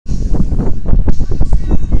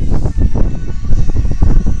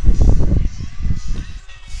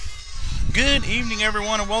Good evening,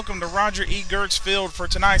 everyone, and welcome to Roger E. Gertz Field for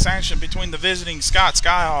tonight's action between the visiting Scott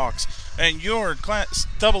Skyhawks and your Class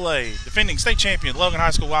AA defending state champion Logan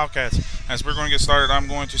High School Wildcats. As we're going to get started, I'm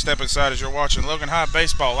going to step aside as you're watching Logan High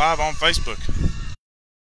Baseball live on Facebook.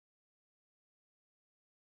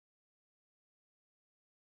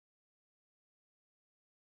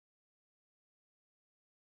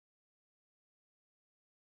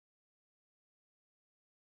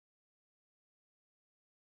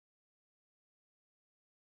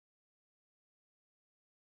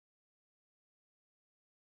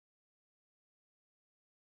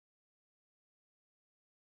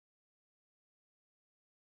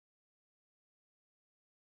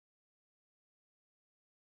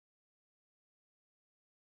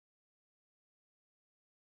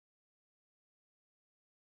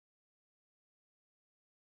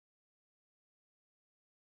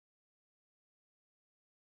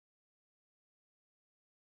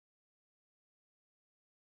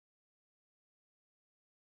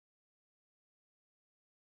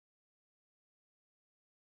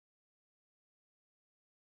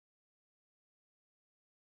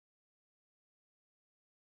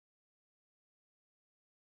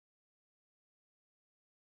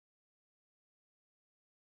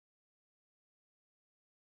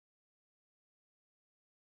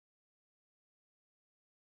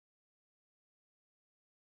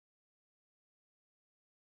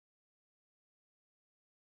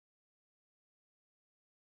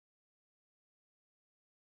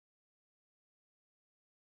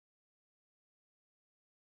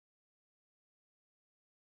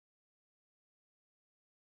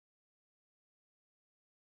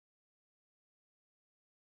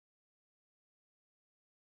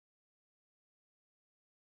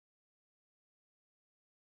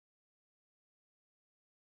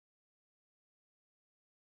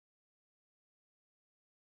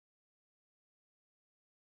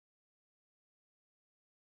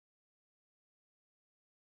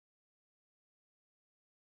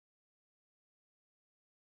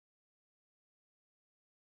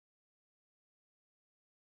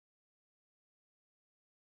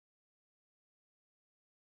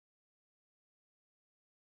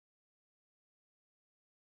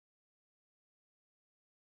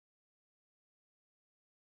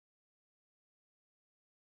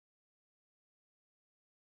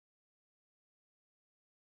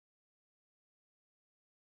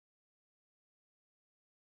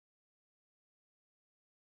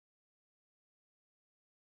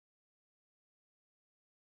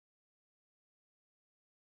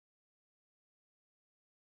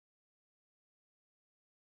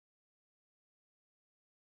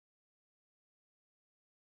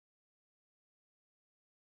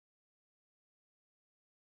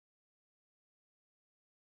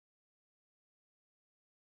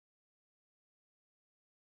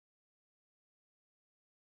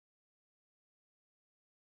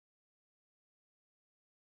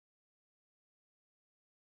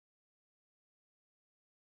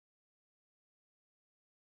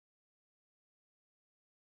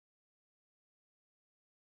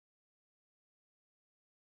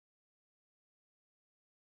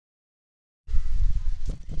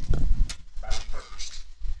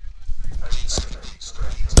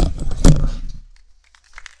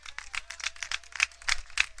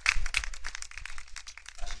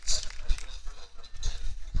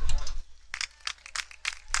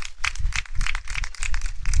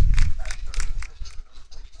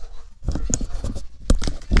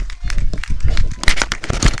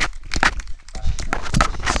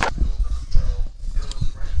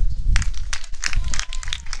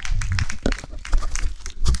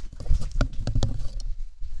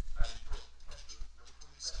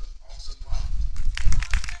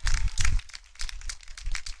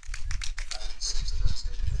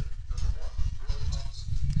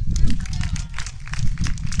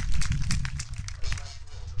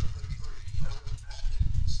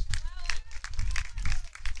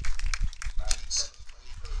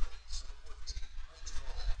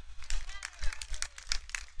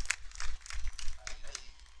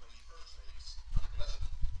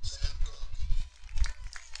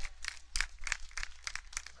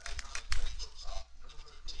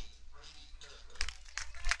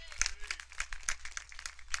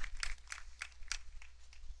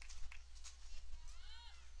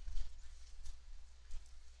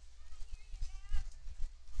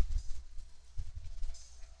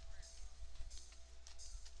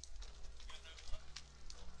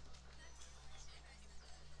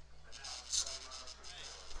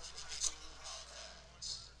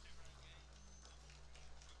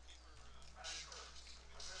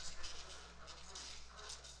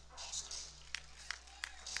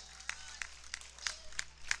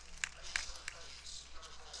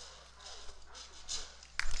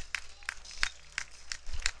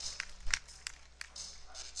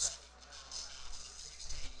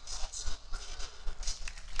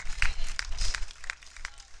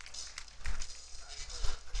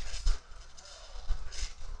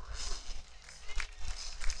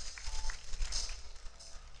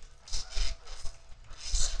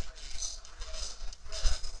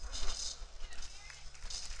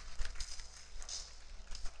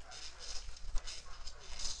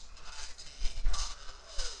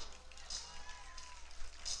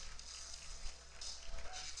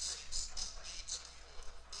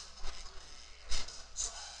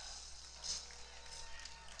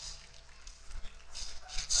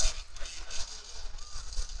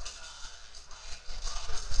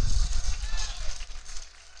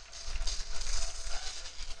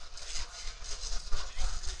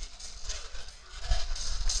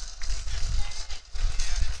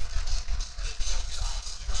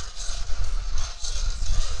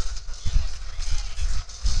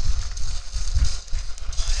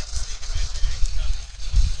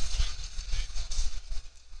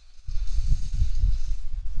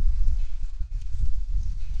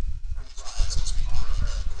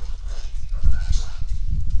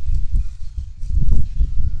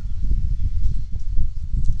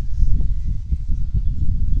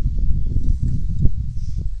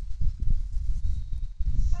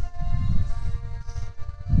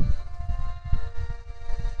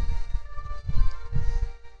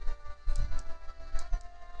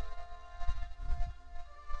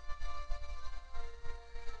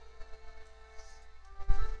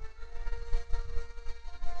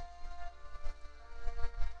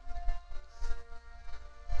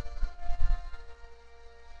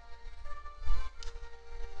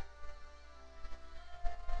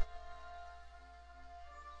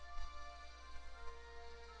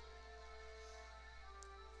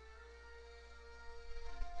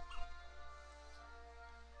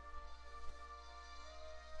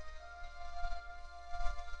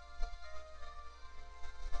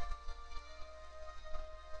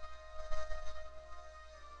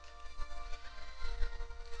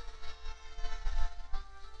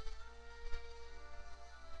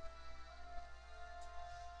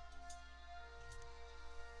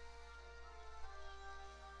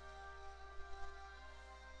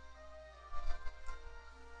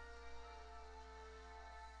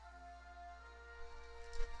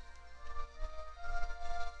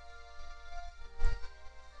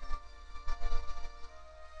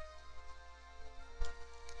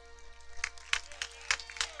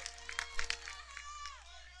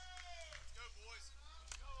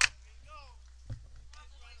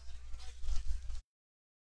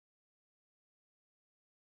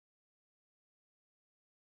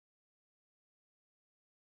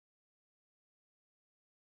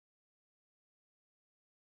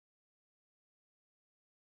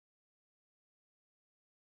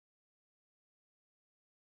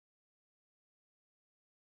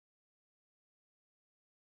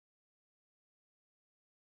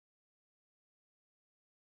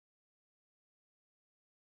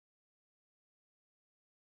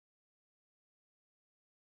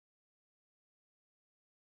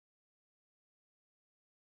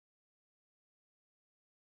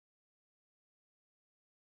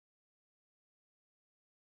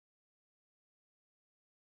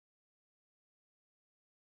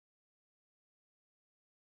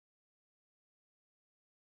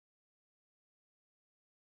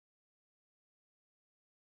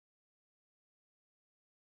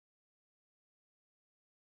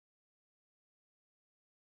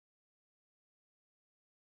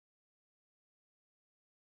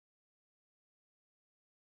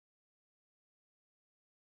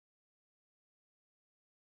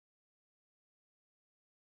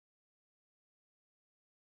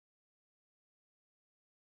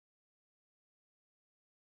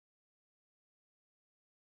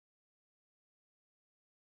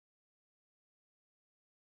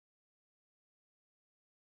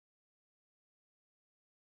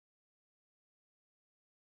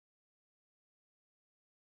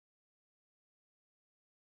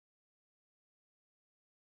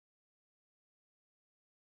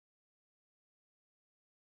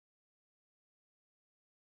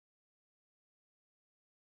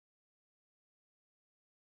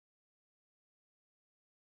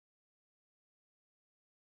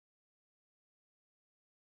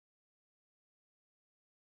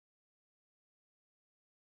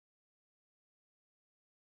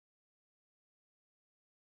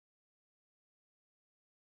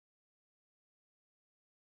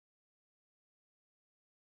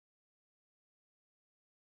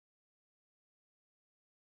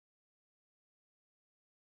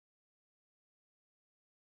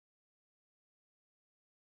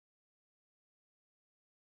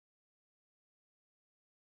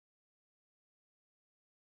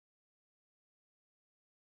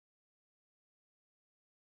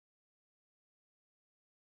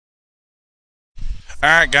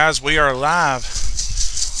 Alright guys, we are live.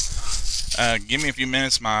 Give me a few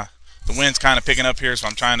minutes. The wind's kind of picking up here, so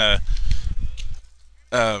I'm trying to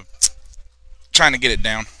get it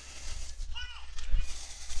down.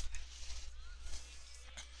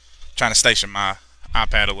 Trying to station my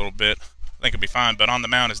iPad a little bit. I think it'll be fine, but on the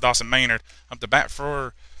mound is Dawson Maynard. Up to bat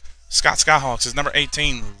for Scott Skyhawks is number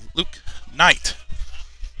 18, Luke Knight.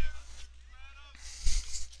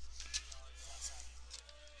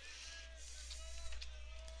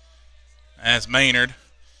 As Maynard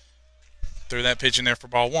threw that pitch in there for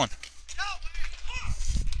ball one.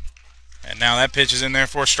 And now that pitch is in there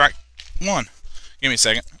for strike one. Give me a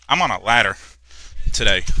second. I'm on a ladder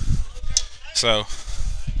today. So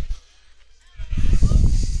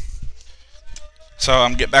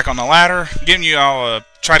I'm getting back on the ladder, giving you all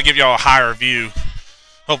try to give you all a higher view.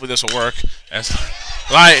 Hopefully this will work. As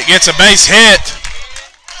Light gets a base hit.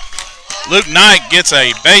 Luke Knight gets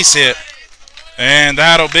a base hit. And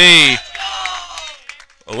that'll be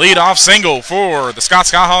a leadoff single for the Scott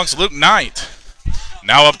Skyhawks, Luke Knight.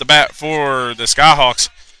 Now up the bat for the Skyhawks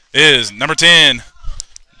is number 10,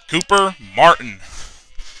 Cooper Martin.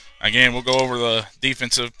 Again, we'll go over the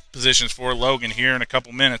defensive positions for Logan here in a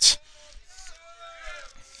couple minutes.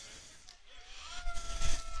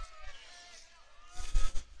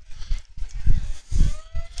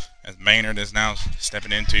 As Maynard is now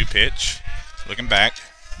stepping into pitch, looking back.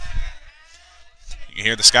 You can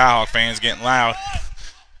hear the Skyhawk fans getting loud.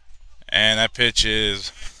 And that pitch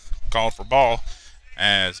is called for ball,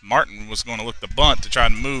 as Martin was going to look the bunt to try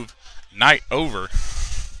to move Knight over.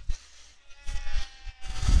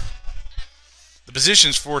 The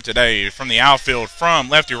positions for today from the outfield, from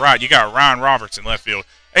left to right, you got Ryan Roberts in left field,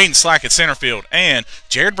 Aiden Slack at center field, and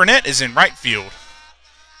Jared Burnett is in right field.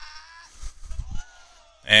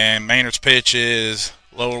 And Maynard's pitch is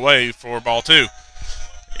low away for ball two.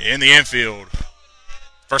 In the infield,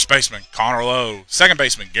 first baseman, Connor Lowe. Second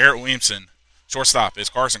baseman, Garrett Williamson. Shortstop is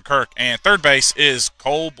Carson Kirk. And third base is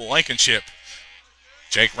Cole Blankenship.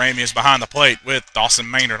 Jake Ramey is behind the plate with Dawson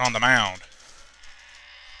Maynard on the mound.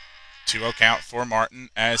 2-0 count for Martin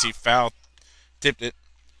as he tipped it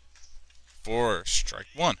for strike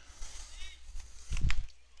one.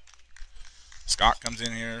 Scott comes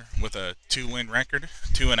in here with a 2-win record,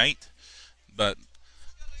 2-8. But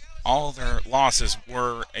all their losses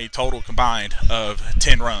were a total combined of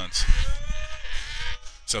 10 runs.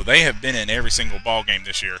 So they have been in every single ball game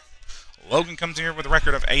this year. Logan comes in here with a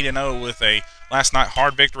record of 8-0 with a last night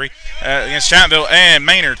hard victory against Chattanville. And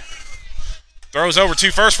Maynard throws over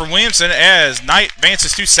to first for Williamson as Knight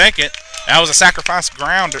advances to second. That was a sacrifice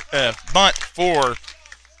ground bunt for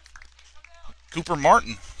Cooper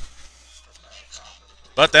Martin.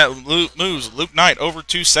 But that moves Luke Knight over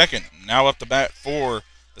to second. Now up the bat for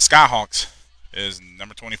the Skyhawks is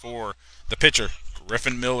number 24, the pitcher,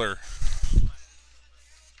 Griffin Miller.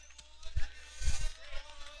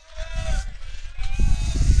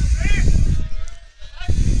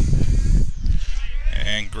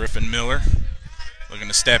 And Griffin Miller looking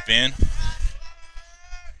to step in.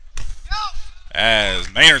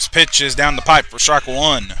 As Maynard's pitch is down the pipe for strike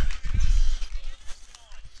one.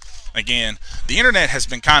 Again, the internet has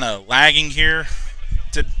been kind of lagging here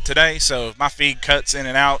today, so if my feed cuts in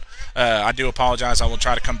and out, I do apologize. I will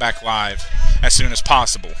try to come back live as soon as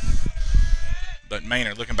possible. But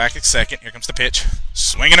Maynard looking back at second. Here comes the pitch.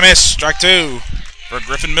 Swing and a miss. Strike two for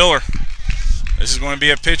Griffin Miller. This is going to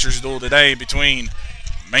be a pitcher's duel today between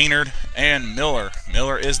Maynard and Miller.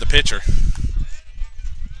 Miller is the pitcher.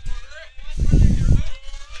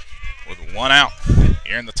 With one out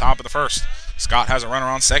here in the top of the first. Scott has a runner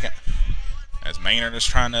on second as Maynard is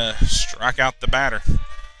trying to strike out the batter.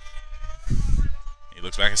 He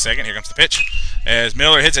looks back at second. Here comes the pitch as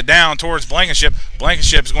Miller hits it down towards Blankenship.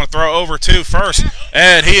 Blankenship is going to throw over to first,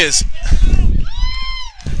 and he is...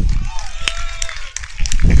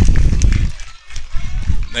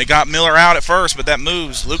 They got Miller out at first, but that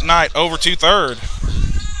moves Luke Knight over to third.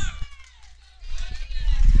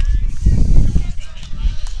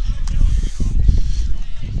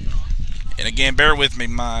 And again, bear with me.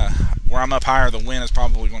 Where I'm up higher, the wind is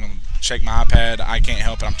probably going to shake my iPad. I can't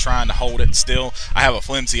help it. I'm trying to hold it still. I have a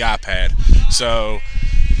flimsy iPad, so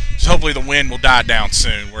hopefully the wind will die down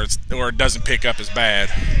soon, where it doesn't pick up as bad.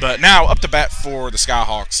 But now up to bat for the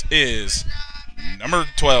Skyhawks is number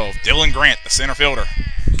 12, Dylan Grant, the center fielder.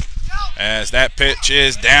 As that pitch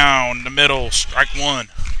is down the middle, strike one.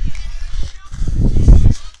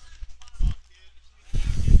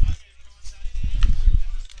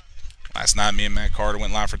 Last night, me and Matt Carter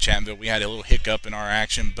went live for Chattanville. We had a little hiccup in our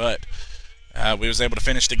action, but we was able to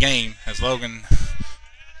finish the game as Logan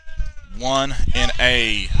won in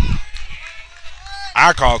a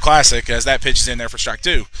I call classic, as that pitch is in there for strike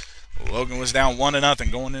 2. Logan was down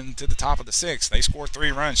 1-0 going into the top of the 6th. They scored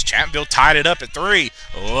 3 runs. Chapmanville tied it up at 3.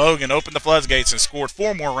 Logan opened the floodgates and scored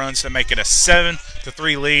 4 more runs to make it a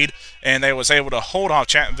 7-3 lead, and they was able to hold off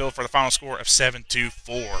Chapmanville for the final score of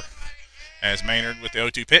 7-4. As Maynard with the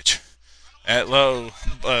 0-2 pitch at low,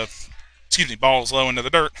 ball's low into the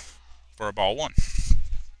dirt for a ball 1.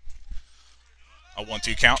 A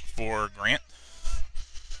 1-2 count for Grant.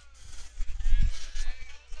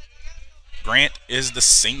 Grant is the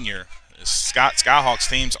senior. The Scott Skyhawks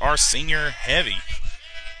teams are senior heavy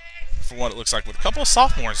for what it looks like, with a couple of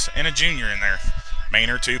sophomores and a junior in there.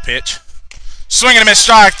 Maynard 2 pitch. Swing and a miss,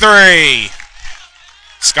 strike 3.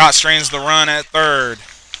 Scott strains the run at 3rd.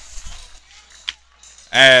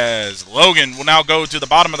 As Logan will now go to the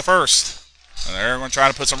bottom of the 1st. They're going to try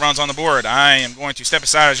to put some runs on the board. I am going to step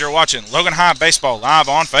aside as you're watching Logan High Baseball live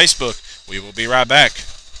on Facebook. We will be right back.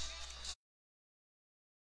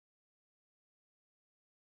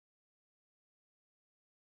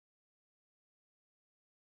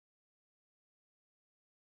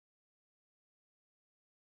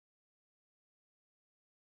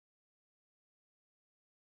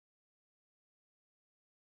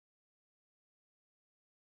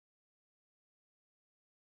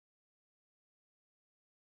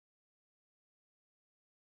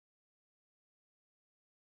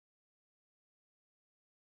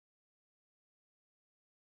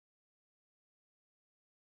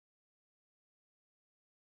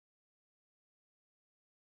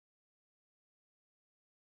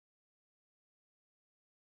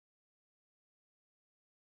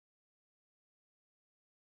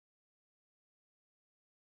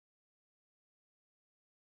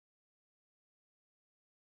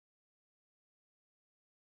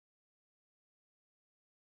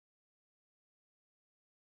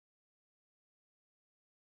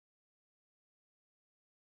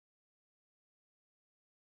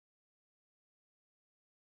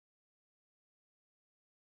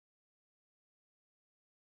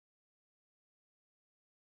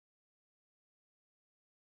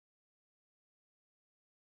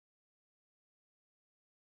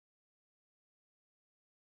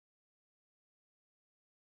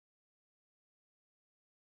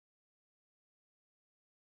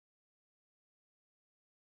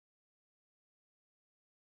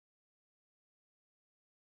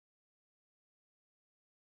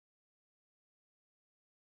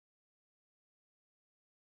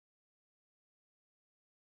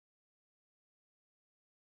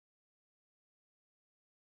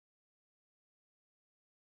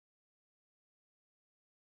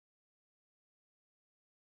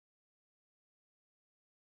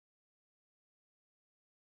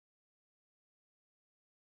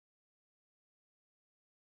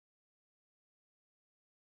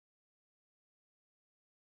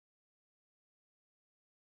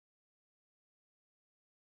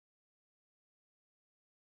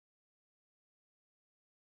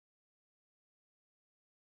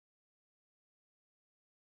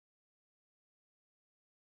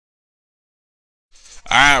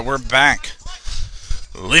 All right, we're back.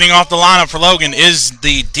 Leading off the lineup for Logan is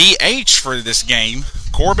the DH for this game,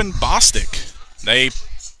 Corbin Bostic. They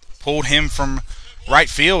pulled him from right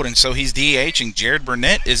field, and so he's DHing. Jared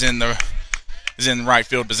Burnett is in right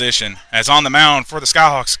field position. As on the mound for the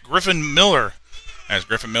Skyhawks, Griffin Miller. As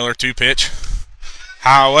Griffin Miller 2 pitch,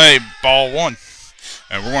 high away, ball 1.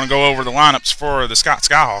 And we're going to go over the lineups for the Scott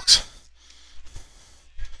Skyhawks.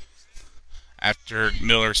 After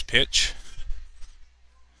Miller's pitch,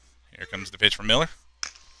 here comes the pitch from Miller.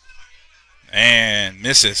 And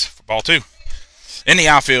misses for ball 2. In the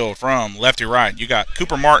outfield from left to right, you got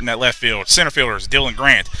Cooper Martin at left field. Center fielder is Dylan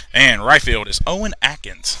Grant. And right field is Owen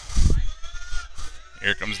Atkins.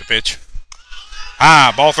 Here comes the pitch.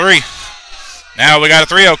 High, ball 3. Now we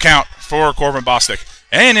got a 3-0 count for Corbin Bostic.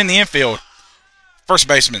 And in the infield, first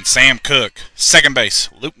baseman Sam Cook. Second base,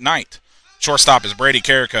 Luke Knight. Shortstop is Brady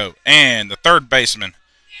Carrico. And the third baseman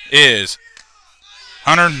is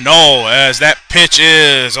Hunter Knoll, as that pitch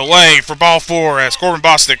is away for ball 4, as Corbin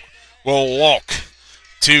Bostic will walk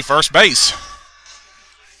to first base.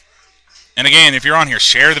 And again, if you're on here,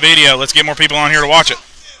 share the video. Let's get more people on here to watch it.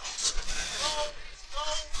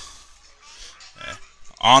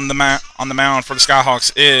 On the mound for the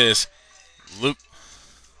Skyhawks is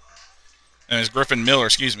Griffin Miller,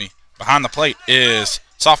 excuse me. Behind the plate is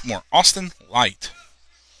sophomore Austin Light.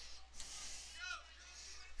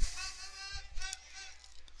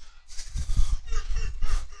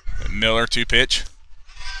 Miller 2 pitch.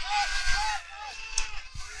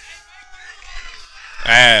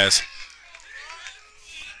 As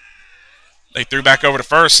they threw back over to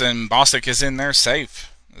first, and Bostic is in there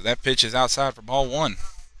safe. That pitch is outside for ball 1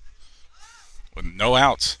 with no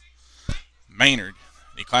outs. Maynard,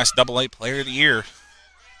 the Class AA Player of the Year.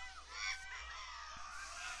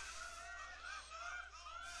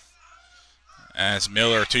 As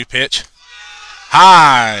Miller, 2-pitch.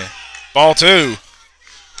 High. Ball 2.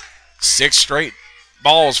 6 straight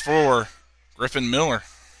balls for Griffin Miller.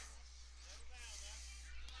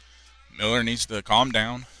 Miller needs to calm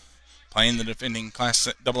down. Playing the defending Class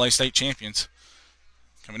AA state champions.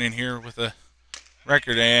 Coming in here with a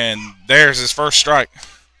record, and there's his first strike.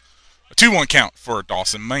 A 2-1 count for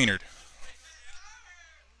Dawson Maynard.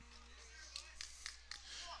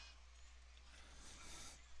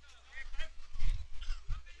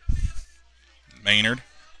 Maynard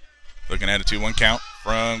looking at a 2-1 count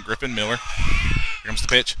from Griffin Miller. Here comes the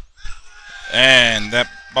pitch. And that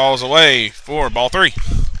ball's away for ball 3.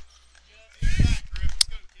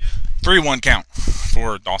 3-1 count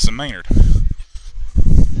for Dawson Maynard.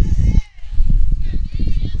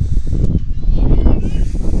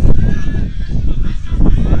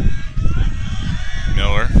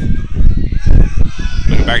 Miller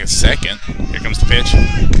looking back at second. Here comes the pitch.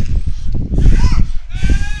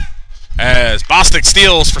 As Bostic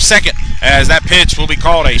steals for second, as that pitch will be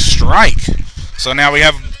called a strike. So now we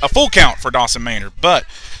have a full count for Dawson Maynard, but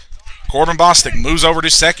Corbin Bostic moves over to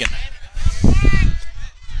second.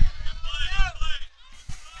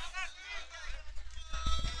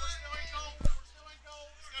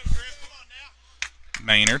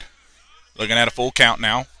 Maynard looking at a full count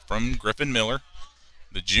now from Griffin Miller,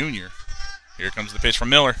 the junior. Here comes the pitch from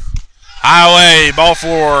Miller. Highway, ball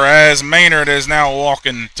 4, as Maynard is now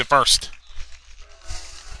walking to first.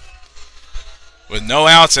 With no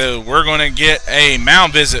outs, we're going to get a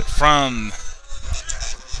mound visit from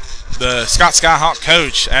the Scott Skyhawk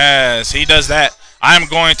coach. As he does that, I'm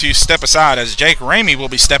going to step aside as Jake Ramey will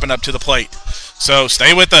be stepping up to the plate. So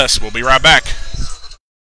stay with us. We'll be right back.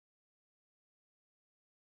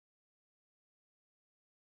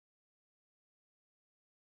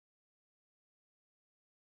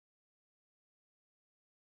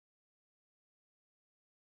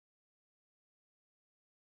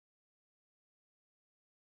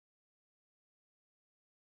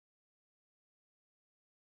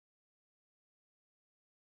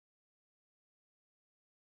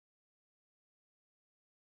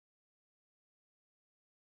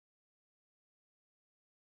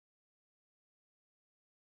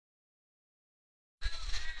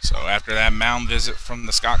 So after that mound visit from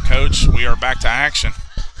the Scott coach, we are back to action.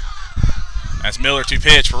 As Miller to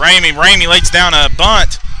pitch for Ramey. Ramey lays down a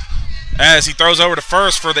bunt as he throws over to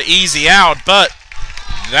first for the easy out, but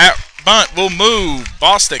that bunt will move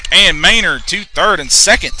Bostic and Maynard to third and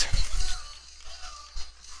second.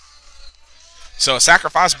 So a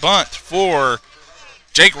sacrifice bunt for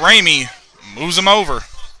Jake Ramey moves him over.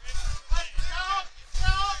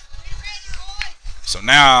 So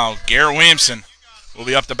now Garrett Williamson will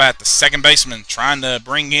be up to bat, the second baseman, trying to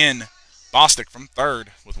bring in Bostic from third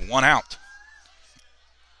with 1 out.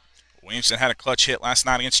 Williamson had a clutch hit last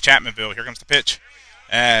night against Chapmanville. Here comes the pitch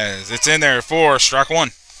as it's in there for strike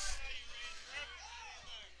 1.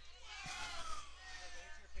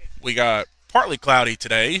 We got partly cloudy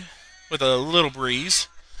today with a little breeze,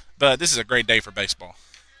 but this is a great day for baseball.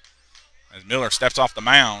 As Miller steps off the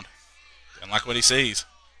mound, doesn't like what he sees,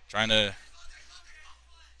 trying to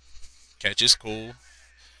catch his cool,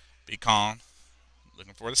 be calm,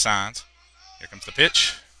 looking for the signs. Here comes the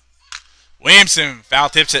pitch. Williamson foul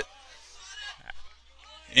tips it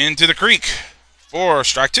into the creek for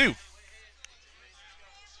strike 2.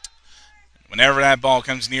 Whenever that ball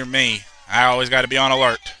comes near me, I always got to be on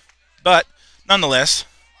alert. But nonetheless,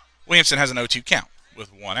 Williamson has an 0-2 count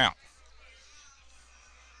with 1 out.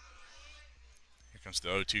 Here comes the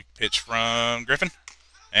 0-2 pitch from Griffin.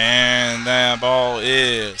 And that ball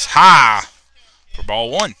is high for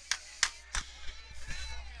ball 1.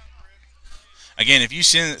 Again, if you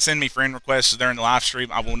send me friend requests during the live stream,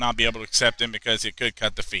 I will not be able to accept them because it could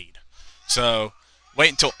cut the feed. So wait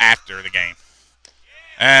until after the game.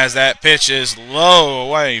 As that pitch is low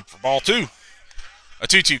away for ball 2. A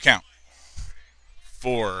 2-2 count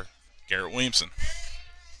for Garrett Williamson.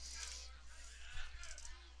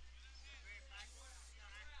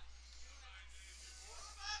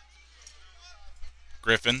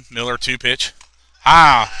 Griffin, Miller 2-pitch.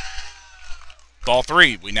 High. Ball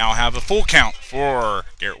 3. We now have a full count for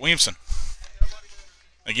Garrett Williamson.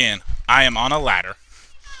 Again, I am on a ladder.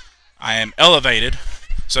 I am elevated,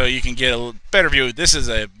 so you can get a better view. This is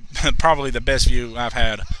probably the best view I've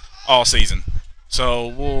had all season. So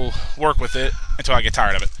we'll work with it until I get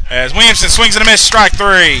tired of it. As Williamson swings and a miss, strike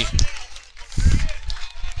 3.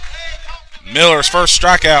 Miller's first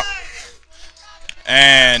strikeout.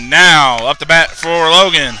 And now up to bat for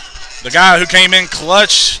Logan, the guy who came in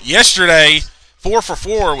clutch yesterday, 4 for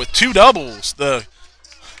 4 with 2 doubles. The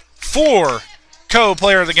 4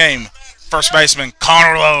 co-player of the game, first baseman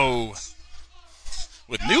Connor Lowe,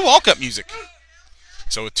 with new walk-up music.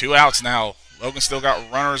 So with 2 outs now, Logan still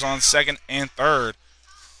got runners on second and third.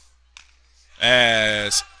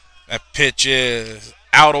 As that pitch is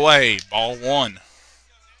out away, ball 1.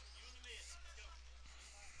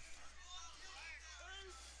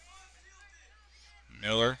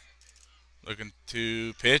 Miller looking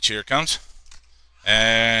to pitch. Here it comes.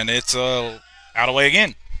 And it's out away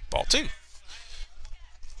again. Ball 2.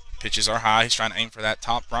 Pitches are high. He's trying to aim for that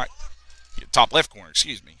top left corner,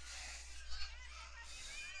 excuse me.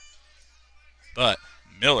 But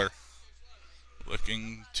Miller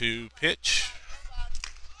looking to pitch.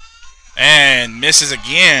 And misses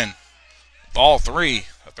again. Ball 3.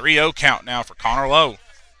 A 3-0 count now for Connor Lowe.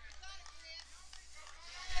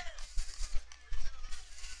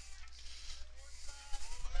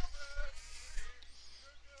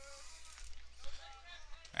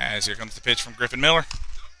 As here comes the pitch from Griffin Miller.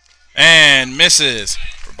 And misses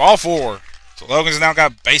for ball 4. So Logan's now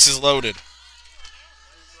got bases loaded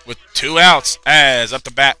with 2 outs. As up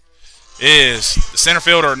to bat is the center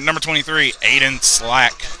fielder, number 23, Aiden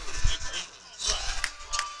Slack.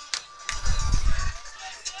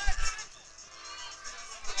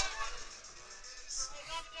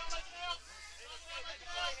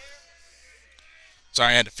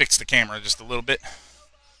 Sorry, I had to fix the camera just a little bit.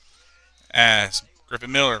 As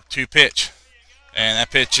Griffin Miller, 2 pitch. And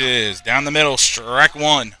that pitch is down the middle, strike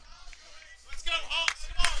 1.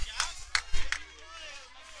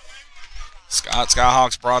 Scott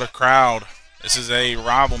Skyhawks brought a crowd. This is a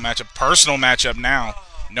rival matchup, personal matchup now,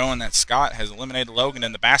 knowing that Scott has eliminated Logan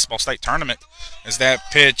in the basketball state tournament, as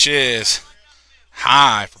that pitch is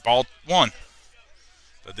high for ball 1.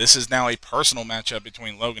 But this is now a personal matchup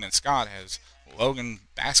between Logan and Scott, as Logan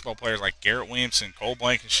basketball players like Garrett Williamson, Cole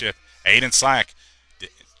Blankenship, Aiden Slack,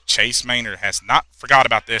 Chase Maynard has not forgot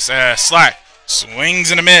about this. Slack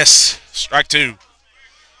swings and a miss. Strike 2.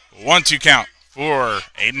 1-2 count for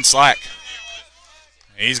Aiden Slack.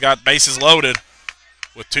 He's got bases loaded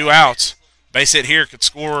with 2 outs. Base hit here could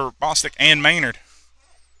score Bostic and Maynard.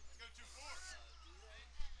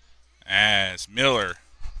 As Miller,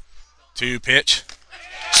 2 pitch.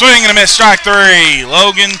 Swing and a miss. Strike 3.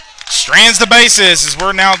 Logan strands the bases as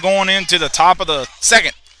we're now going into the top of the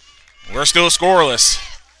second. We're still scoreless.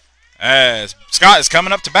 As Scott is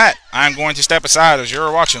coming up to bat, I'm going to step aside as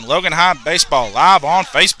you're watching Logan High Baseball live on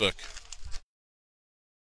Facebook.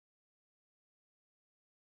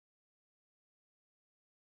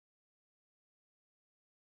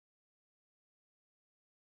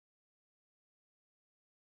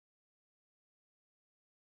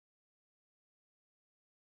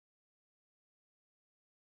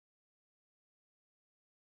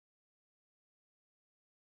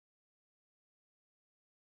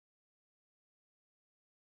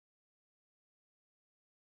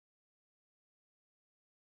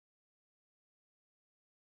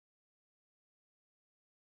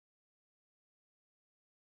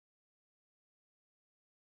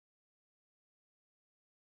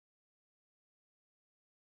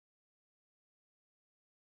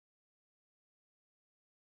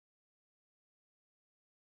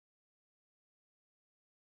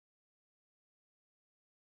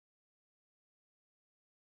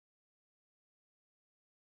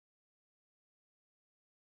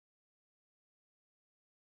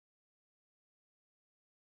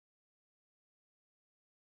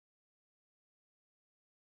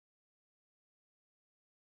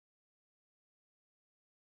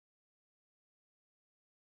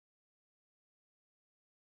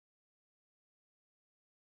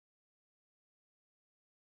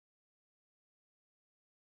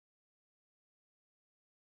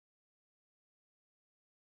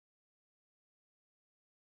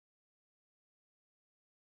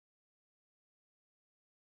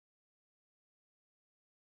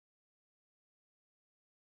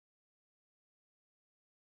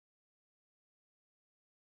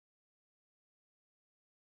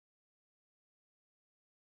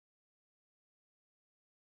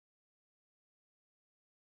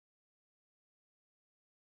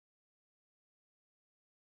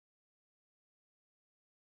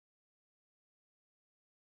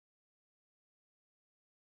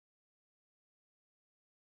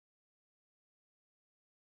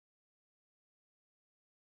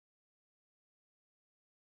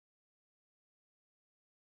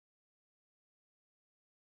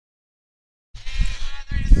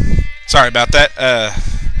 Sorry about that.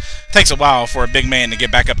 Takes a while for a big man to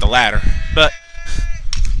get back up the ladder. But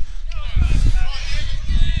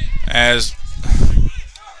as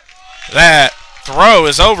that throw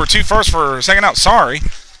is over, 2 first for a second out. Sorry.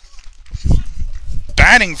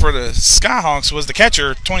 Batting for the Skyhawks was the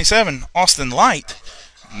catcher, 27, Austin Light.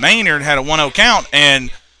 Maynard had a 1-0 count, and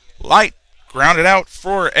Light grounded out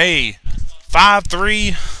for a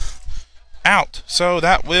 5-3 out. So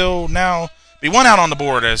that will now be 1 out on the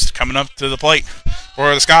board, as coming up to the plate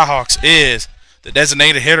for the Skyhawks is the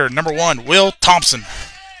designated hitter, number 1, Will Thompson.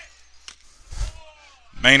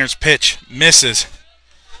 Maynard's pitch misses.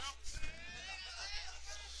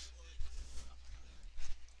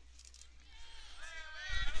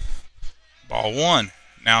 Ball 1.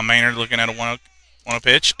 Now Maynard looking at a 1-0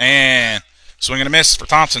 pitch, and swing and a miss for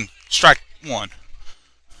Thompson. Strike 1.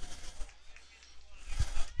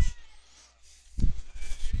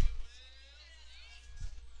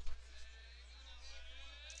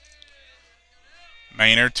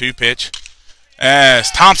 Maynard, 2 pitch. As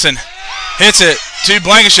Thompson hits it to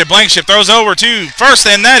Blankenship. Blankenship throws over to first,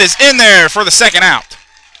 and that is in there for the 2nd out.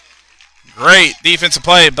 Great defensive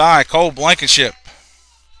play by Cole Blankenship.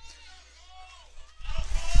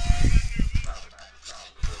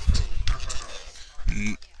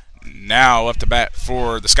 Now up to bat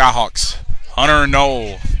for the Skyhawks, Hunter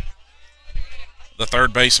Knoll, the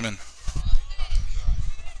 3rd baseman.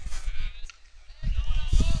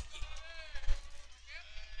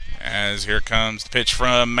 As here comes the pitch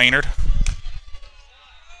from Maynard.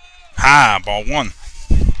 High, ball 1.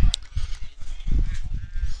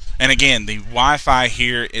 And again, the Wi-Fi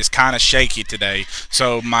here is kind of shaky today,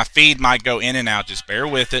 so my feed might go in and out. Just bear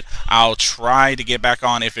with it. I'll try to get back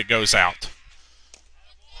on if it goes out.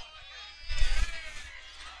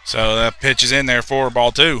 So that pitch is in there for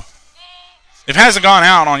ball 2. If it hasn't gone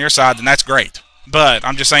out on your side, then that's great. But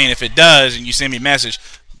I'm just saying, if it does and you send me a message,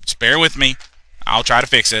 just bear with me. I'll try to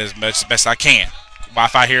fix it as best I can.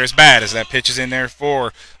 Wi-Fi here is bad, as that pitch is in there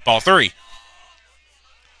for ball 3.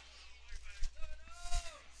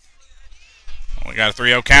 We got a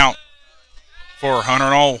 3-0 count for Hunter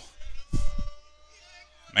Knoll.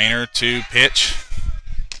 Maynard to pitch.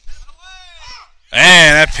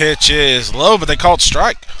 And that pitch is low, but they called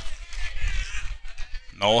strike.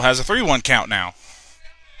 Knoll has a 3-1 count now.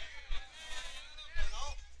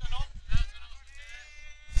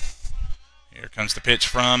 Here comes the pitch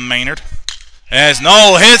from Maynard. As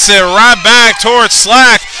Knoll hits it right back towards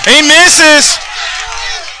Slack. He misses.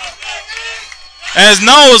 As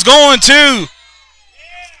Knoll is going to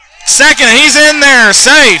second, he's in there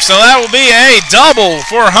safe. So that will be a double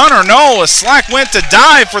for Hunter Knoll, as Slack went to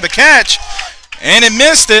dive for the catch, and it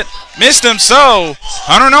missed him. So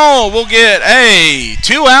Hunter Knoll will get a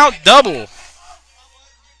 2-out double.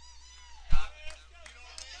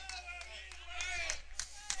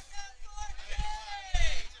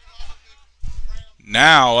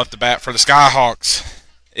 Now up to bat for the Skyhawks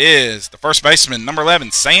is the 1st baseman, number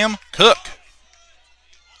 11, Sam Cook.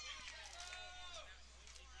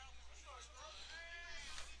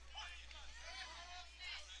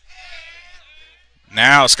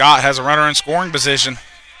 Now Scott has a runner in scoring position.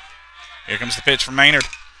 Here comes the pitch from Maynard.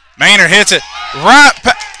 Maynard hits it right.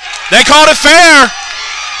 They called it fair.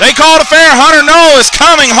 They called it fair. Hunter Knoll is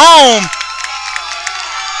coming home.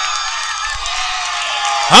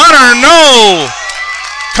 Hunter Knoll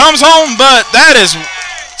comes home, but that is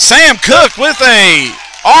Sam Cook with a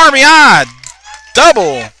RBI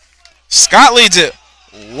double. Scott leads it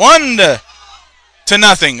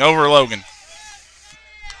 1-0 over Logan.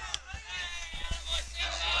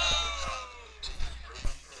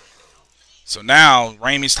 So now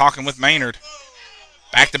Ramey's talking with Maynard.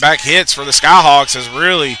 Back-to-back hits for the Skyhawks has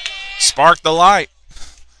really sparked the light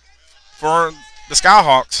for the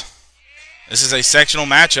Skyhawks. This is a sectional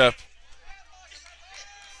matchup.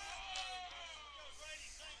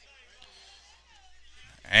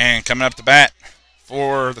 And coming up to bat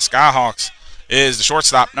for the Skyhawks is the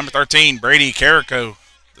shortstop, number 13, Brady Carrico,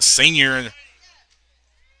 the senior.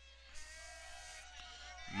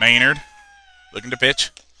 Maynard looking to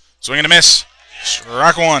pitch. Swing and a miss.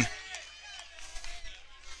 Strike 1.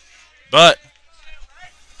 But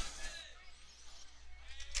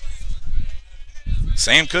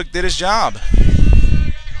Sam Cook did his job.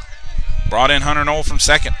 Brought in Hunter Knoll from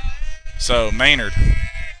second. So Maynard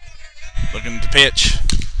looking to pitch.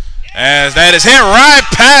 As that is hit right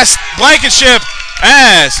past Blankenship,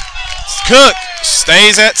 as Cook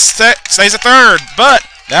stays at third. But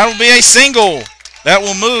that will be a single that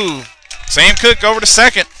will move Sam Cook over to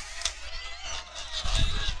second.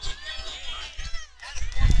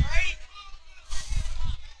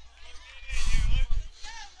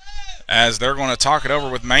 as they're going to talk it over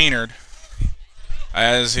with Maynard.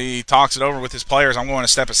 As he talks it over with his players, I'm going to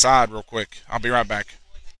step aside real quick. I'll be right back.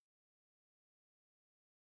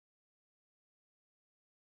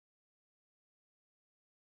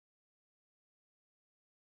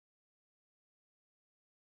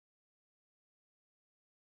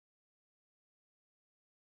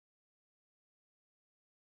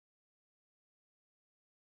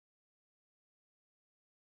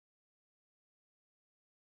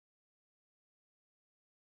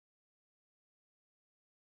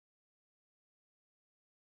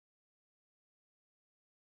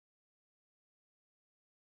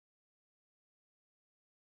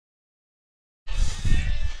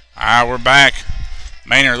 All right, we're back.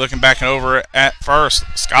 Maynard looking back over at first.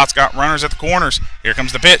 Scott's got runners at the corners. Here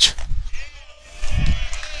comes the pitch.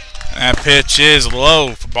 That pitch is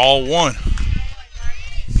low for ball one.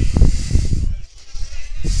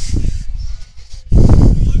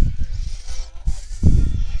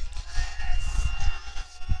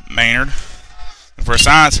 Maynard for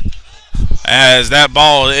science as that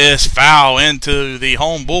ball is foul into the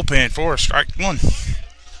home bullpen for strike one.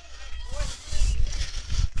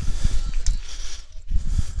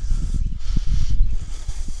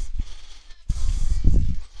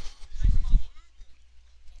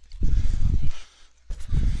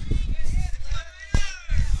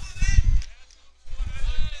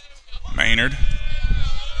 Maynard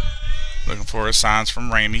looking for his signs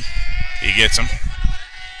from Ramey. He gets them.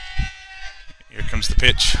 Here comes the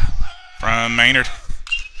pitch from Maynard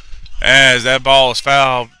as that ball is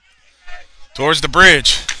fouled towards the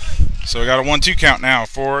bridge. So we got a 1-2 count now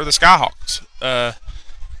for the Skyhawks. The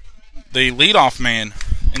leadoff man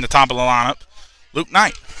in the top of the lineup, Luke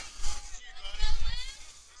Knight.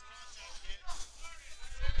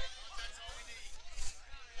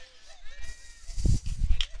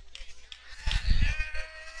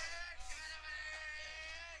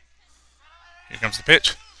 Here comes the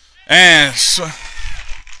pitch. And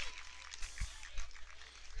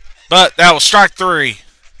but that was strike three.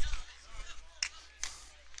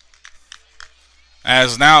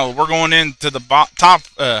 As now we're going into the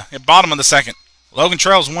bottom of the second. Logan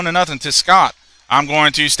trails 1-0 to Scott. I'm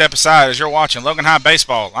going to step aside as you're watching Logan High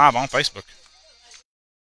Baseball live on Facebook.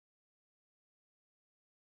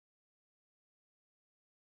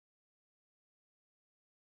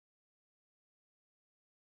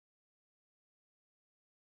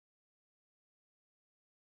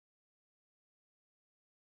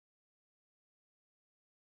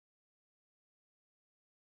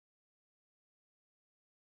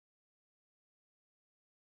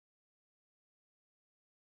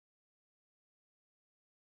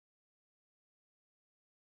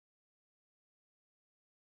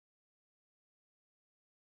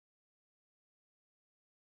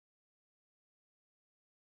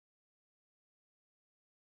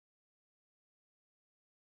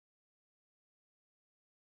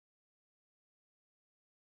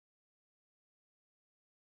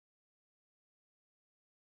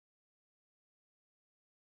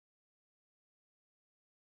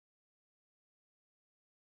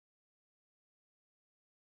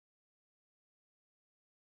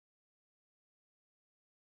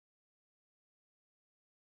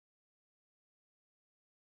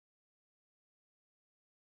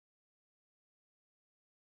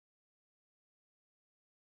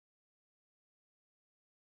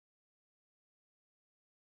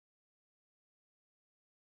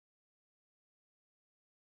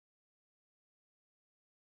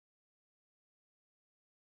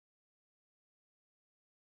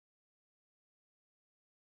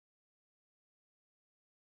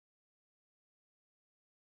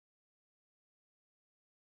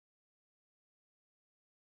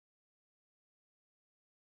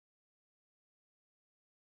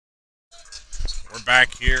 We're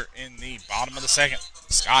back here in the bottom of the second.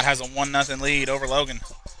 Scott has a 1-0 lead over Logan.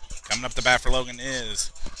 Coming up to bat for Logan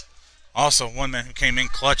is also one man who came in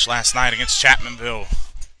clutch last night against Chapmanville.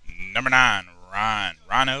 Number 9,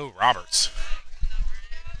 Rhino Roberts.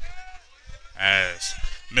 As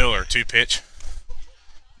Miller, 2-pitch.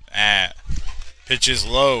 Pitch is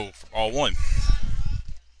low for ball one.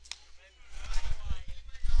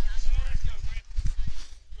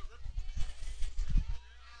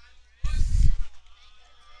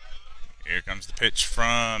 Here comes the pitch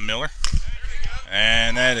from Miller.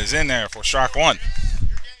 And that is in there for strike one.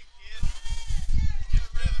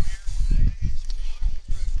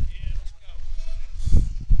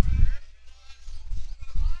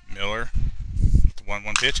 Miller,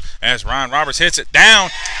 1-1 pitch. As Ryan Roberts hits it down,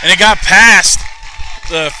 and it got past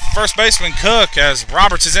the first baseman Cook as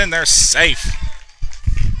Roberts is in there safe.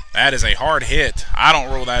 That is a hard hit. I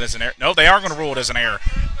don't rule that as an error. No, they are going to rule it as an error.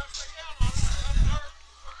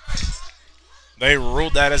 They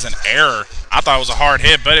ruled that as an error. I thought it was a hard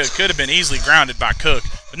hit, but it could have been easily grounded by Cook.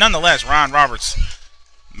 But nonetheless, Ryan Roberts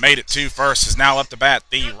made it to first. Is now up to bat.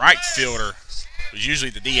 The right fielder, who's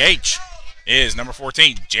usually the DH, is number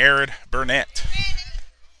 14, Jared Burnett.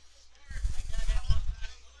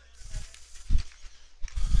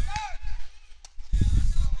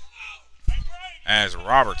 As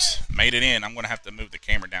Roberts made it in, I'm going to have to move the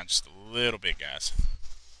camera down just a little bit, guys.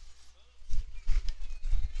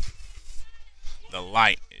 The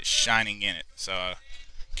light is shining in it, so I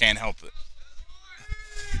can't help it.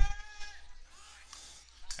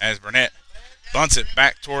 As Burnett bunts it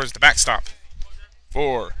back towards the backstop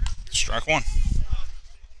for strike one.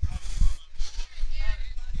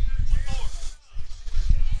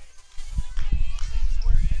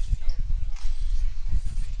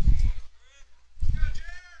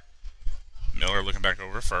 Miller looking back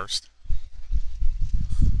over first.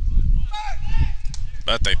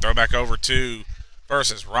 But they throw back over to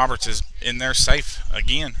first as Roberts is in there safe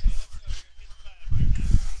again.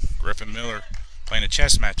 Griffin Miller playing a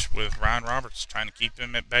chess match with Ryan Roberts, trying to keep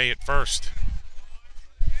him at bay at first.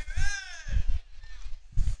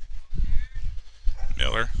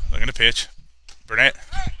 Miller looking to pitch. Burnett.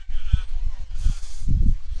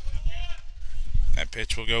 That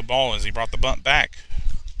pitch will go ball as he brought the bunt back.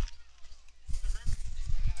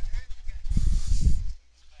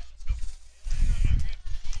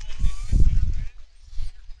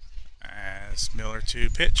 As Miller to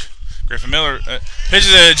pitch. Griffin Miller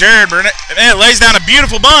pitches to Jared Burnett. And lays down a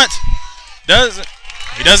beautiful bunt.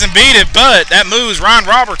 He doesn't beat it, but that moves Ryan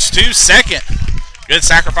Roberts to second. Good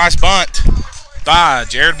sacrifice bunt by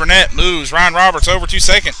Jared Burnett. Moves Ryan Roberts over to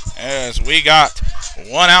second as we got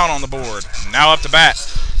one out on the board. Now up to bat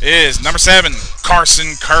is number 7,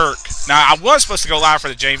 Carson Kirk. Now, I was supposed to go live for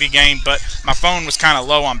the JV game, but my phone was kind of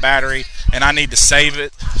low on battery, and I need to save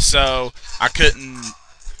it, so I couldn't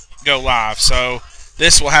go live. So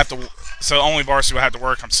this will have to, so only varsity will have to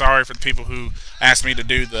work. I'm sorry for the people who asked me to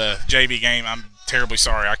do the JV game. I'm terribly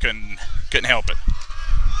sorry. I couldn't help it.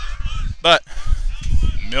 But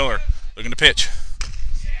Miller looking to pitch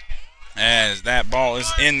as that ball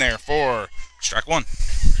is in there for strike one.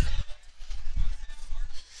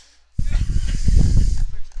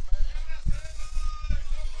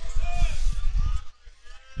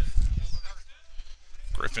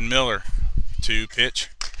 Griffin Miller to pitch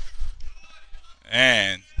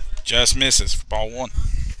and just misses for ball one.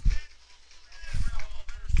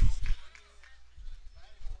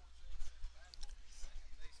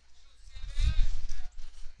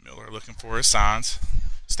 Miller looking for his signs.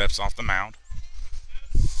 Steps off the mound.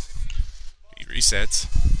 He resets.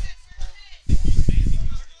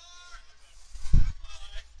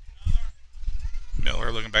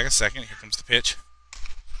 Miller looking back a second. Here comes the pitch.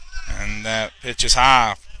 And that pitch is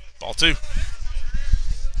high. Ball two.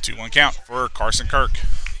 2-1 count for Carson Kirk.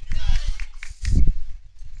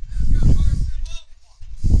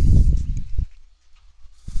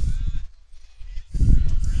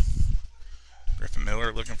 Griffin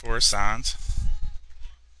Miller looking for his signs.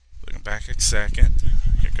 Looking back at second.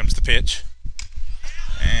 Here comes the pitch.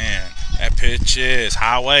 And that pitch is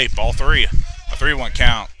highway. Ball three. A 3-1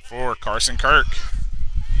 count for Carson Kirk.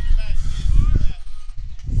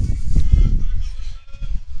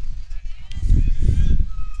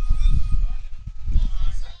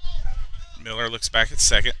 Miller looks back at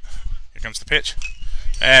second. Here comes the pitch.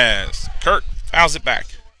 As Kirk fouls it back.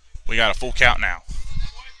 We got a full count now.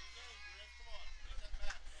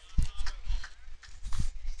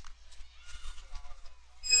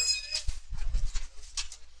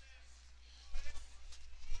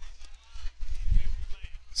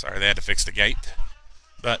 Sorry, they had to fix the gate.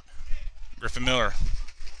 But Griffin Miller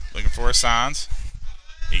looking for his signs.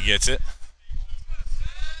 He gets it.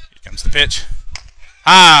 Here comes the pitch.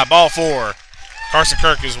 High, ball four. Carson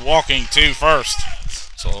Kirk is walking to first.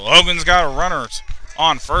 So Logan's got runners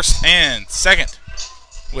on first and second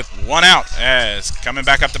with one out as coming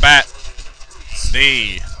back up to bat.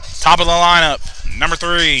 The top of the lineup, number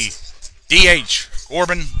 3, DH,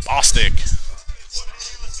 Corbin Bostick.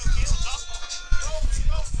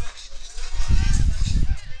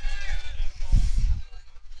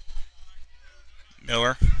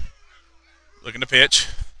 Miller looking to pitch.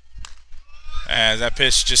 As that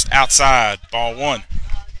pitch just outside, ball one.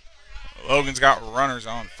 Logan's got runners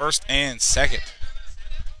on first and second.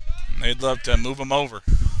 They'd love to move them over.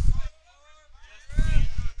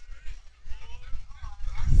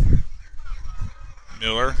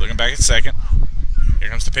 Miller looking back at second. Here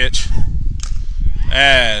comes the pitch.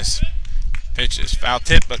 As Pitch is foul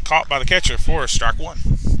tip, but caught by the catcher for strike one.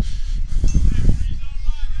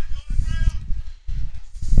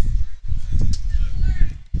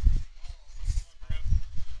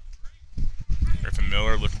 Griffin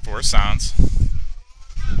Miller looking for his signs.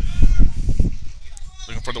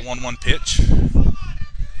 Looking for the 1-1 pitch.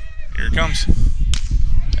 Here it comes.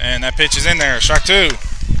 And that pitch is in there. Strike two.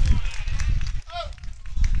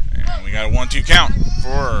 And we got a 1-2 count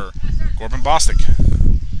for Corbin Bostic.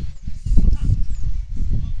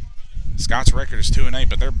 Scott's record is 2-8,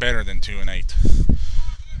 but they're better than 2-8.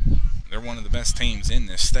 They're one of the best teams in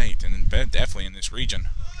this state and definitely in this region.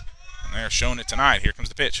 And they're showing it tonight. Here comes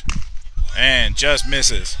the pitch. And just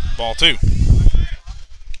misses. Ball two.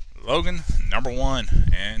 Logan, number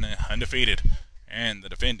 1 and undefeated. And the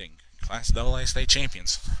defending Class AA state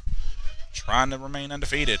champions. Trying to remain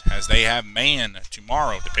undefeated as they have man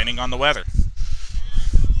tomorrow, depending on the weather.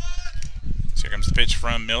 So here comes the pitch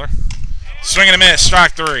from Miller. Swing and a miss.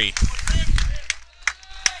 Strike three.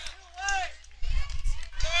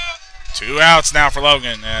 2 outs now for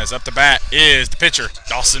Logan, as up to bat is the pitcher,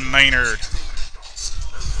 Dawson Maynard.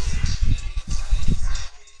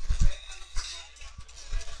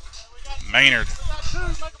 Maynard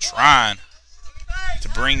trying to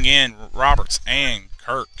bring in Roberts and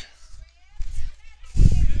Kirk.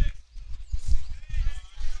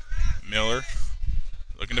 Miller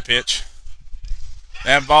looking to pitch.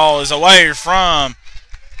 That ball is away from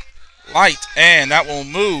Light, and that will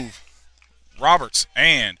move Roberts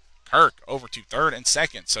and Kirk over to third and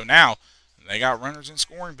second. So now they got runners in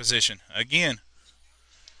scoring position again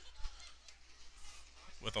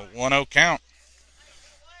with a 1-0 count.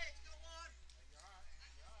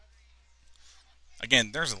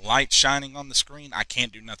 Again, there's light shining on the screen. I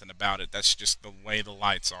can't do nothing about it. That's just the way the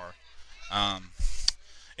lights are.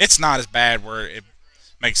 It's not as bad where it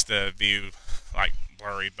makes the view like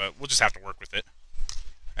blurry, but we'll just have to work with it.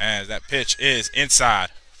 As that pitch is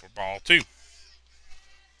inside for ball two.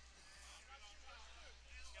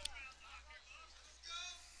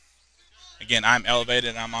 Again, I'm elevated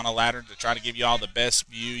and I'm on a ladder to try to give you all the best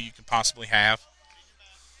view you can possibly have.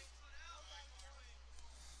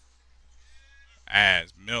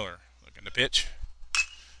 As Miller looking to pitch.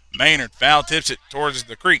 Maynard foul tips it towards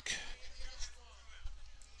the creek.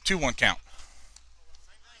 2-1 count.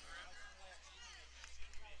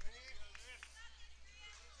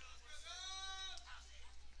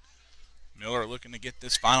 Miller looking to get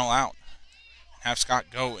this final out. Have Scott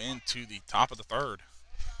go into the top of the third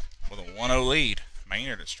with a 1-0 lead.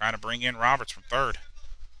 Maynard is trying to bring in Roberts from third.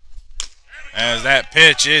 As that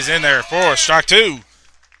pitch is in there for strike two.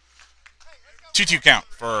 2-2 count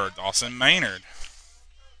for Dawson Maynard.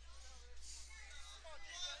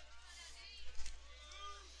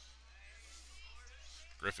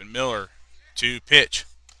 Griffin Miller to pitch.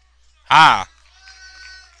 High.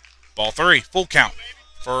 Ball three. Full count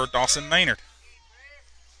for Dawson Maynard.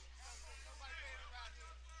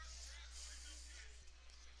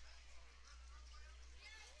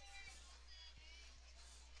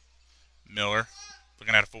 Miller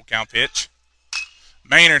looking at a full count pitch.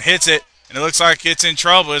 Maynard hits it, and it looks like it's in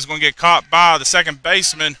trouble. It's going to get caught by the second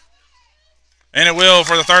baseman, and it will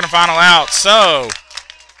for the third and final out. So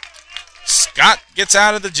Scott gets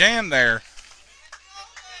out of the jam there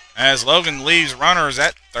as Logan leaves runners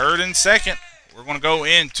at third and second. We're going to go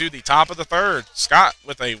into the top of the third. Scott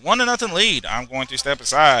with a 1-0 lead. I'm going to step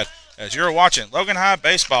aside as you're watching Logan High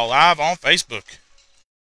Baseball live on Facebook.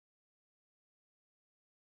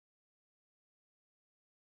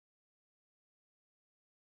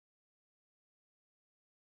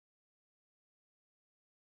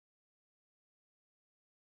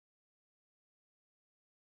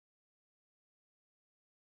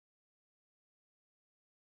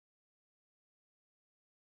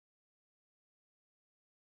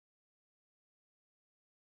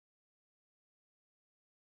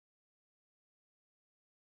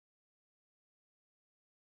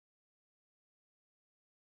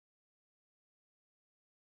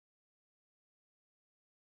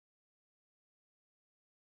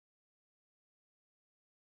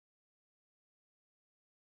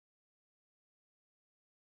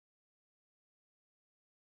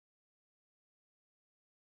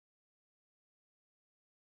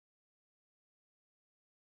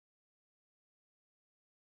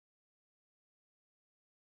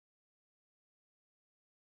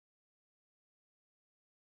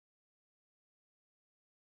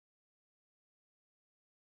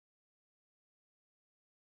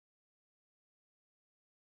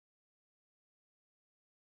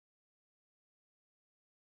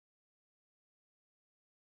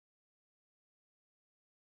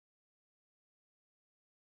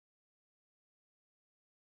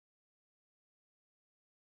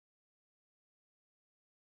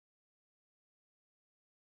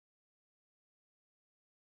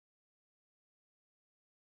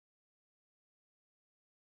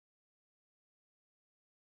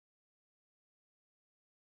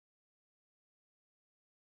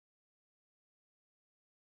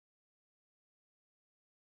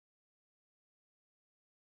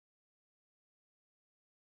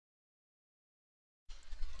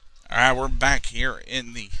 All right, we're back here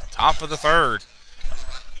in the top of the third.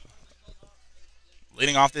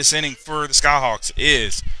 Leading off this inning for the Skyhawks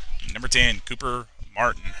is number 10, Cooper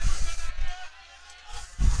Martin.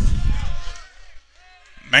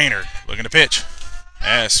 Maynard looking to pitch.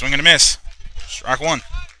 Swing and a miss. Strike one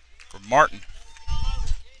for Martin.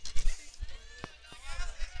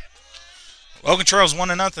 Logan trails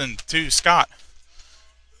 1-0 to Scott.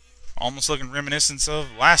 Almost looking reminiscent of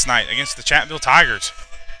last night against the Chattanville Tigers.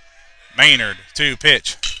 Maynard to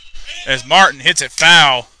pitch. As Martin hits it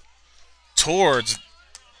foul towards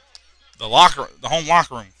the home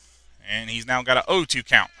locker room. And he's now got an 0-2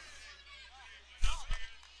 count.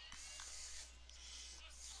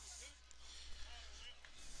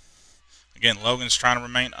 Again, Logan's trying to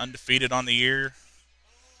remain undefeated on the year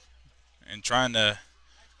and trying to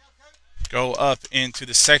go up into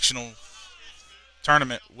the sectional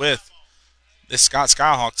tournament with this Scott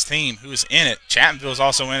Skyhawks team who's in it. Chattanville's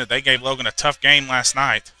also in it. They gave Logan a tough game last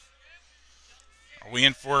night. Are we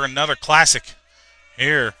in for another classic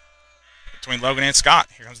here between Logan and Scott?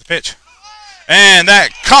 Here comes the pitch. And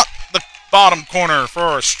that caught the bottom corner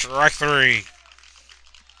for strike three.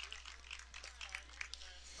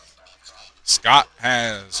 Scott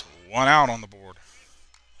has one out on the board.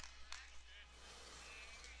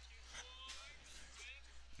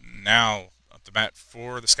 Now up to bat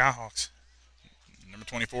for the Skyhawks. Number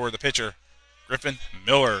 24, the pitcher, Griffin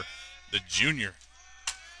Miller, the junior.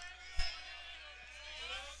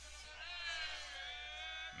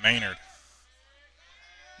 Maynard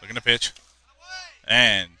looking to pitch.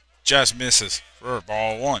 And just misses for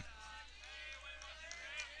ball one.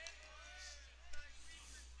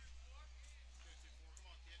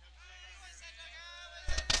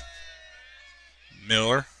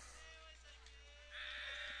 Miller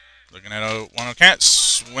looking at a 1-0 count,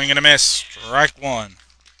 swing and a miss, strike one.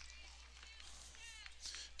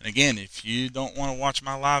 And again, if you don't want to watch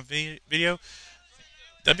my live video,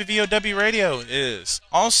 WVOW Radio is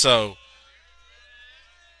also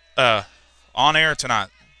on air tonight.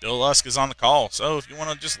 Bill Lusk is on the call, so if you want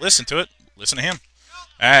to just listen to it, listen to him.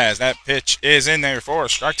 As that pitch is in there for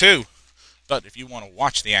strike two. But if you want to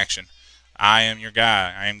watch the action, I am your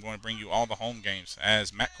guy. I am going to bring you all the home games,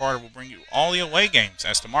 as Matt Carter will bring you all the away games,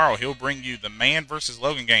 as tomorrow he'll bring you the Man versus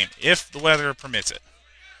Logan game, if the weather permits it.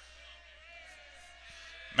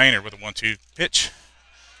 Maynard with a 1-2 pitch.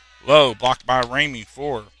 Low, blocked by Ramey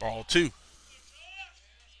for ball two.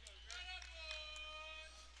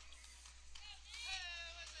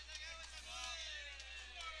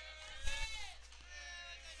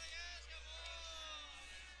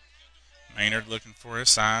 Maynard looking for his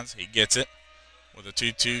signs. He gets it with a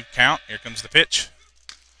 2-2 count. Here comes the pitch.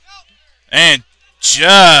 And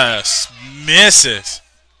just misses.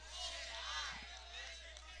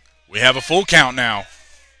 We have a full count now.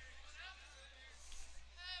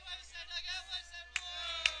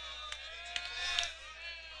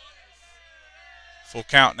 Full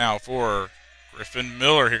count now for Griffin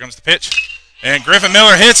Miller. Here comes the pitch. And Griffin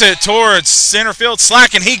Miller hits it towards center field.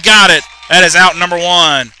 Slack, and he got it. That is out number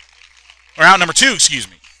one. Or out number two, excuse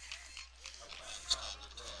me.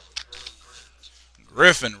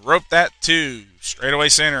 Griffin roped that to straightaway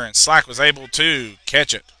center, and Slack was able to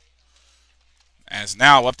catch it. As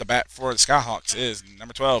now up to bat for the Skyhawks is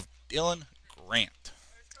number 12, Dylan Grant.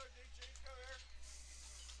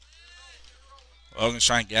 Logan's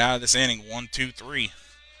trying to get out of this inning 1-2-3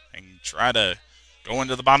 and try to go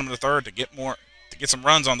into the bottom of the third to get some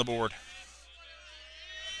runs on the board.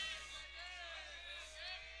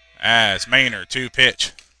 As Maynard to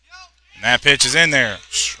pitch. And that pitch is in there.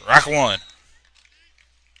 Strike one.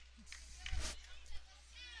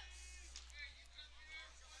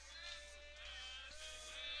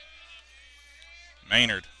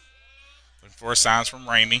 Maynard looking for signs from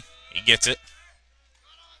Ramey. He gets it.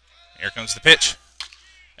 Here comes the pitch.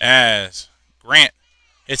 As Grant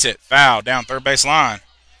hits it foul down third base line.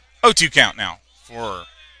 0-2 count now for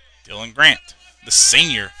Dylan Grant, the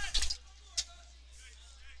senior.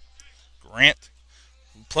 Grant,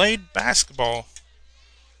 who played basketball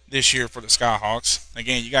this year for the Skyhawks.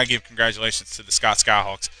 Again, you got to give congratulations to the Scott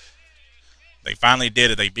Skyhawks. They finally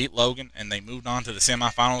did it. They beat Logan, and they moved on to the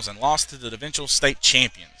semifinals and lost to the eventual state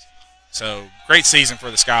champions. So, great season for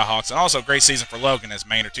the Skyhawks, and also great season for Logan as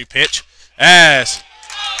Maynard to pitch. As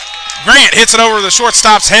Grant hits it over the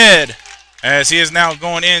shortstop's head, as he is now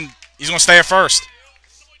going in. He's going to stay at first.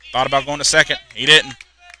 Thought about going to second. He didn't.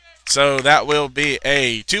 So that will be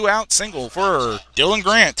a 2-out single for Dylan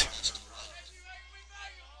Grant.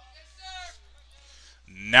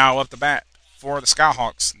 Now up the bat for the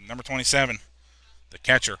Skyhawks, number 27, the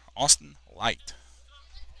catcher, Austin Light.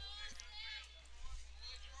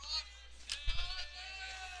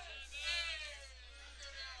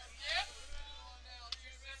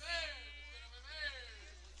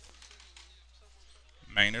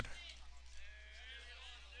 Maynard.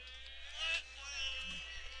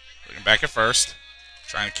 Looking back at first.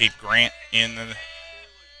 Trying to keep Grant in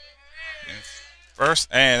first.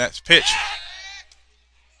 And that's pitch.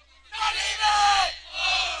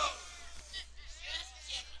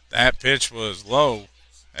 That pitch was low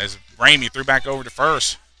as Ramey threw back over to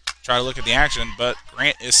first. Try to look at the action, but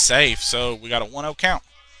Grant is safe. So we got a 1-0 count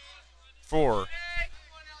for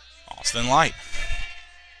Austin Light.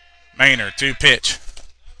 Maynard, 2 pitch.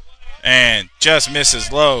 And just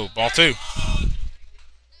misses low. Ball 2.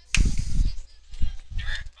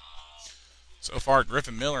 So far,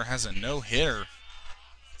 Griffin Miller has a no-hitter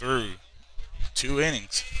through 2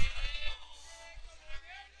 innings.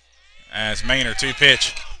 As Maynard, 2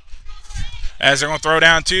 pitch. As they're going to throw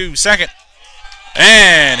down to second.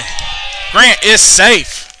 And Grant is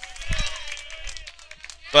safe.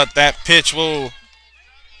 But that pitch will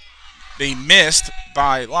be missed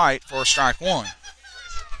by Light for strike 1.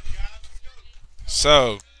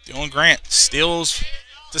 So Dylan Grant steals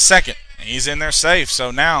to second. And he's in there safe.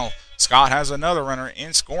 So now Scott has another runner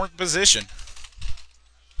in scoring position.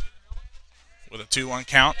 With a 2-1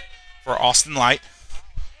 count for Austin Light.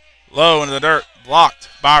 Low into the dirt. Blocked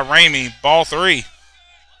by Ramey. Ball 3.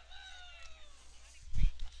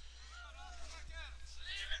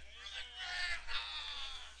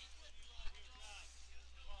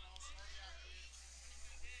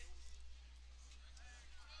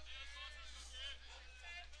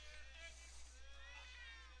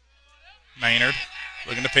 Maynard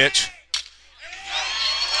looking to pitch.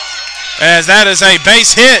 As that is a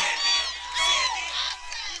base hit.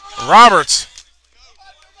 Roberts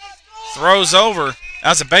throws over.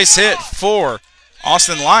 That's a base hit for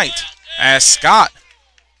Austin Light as Scott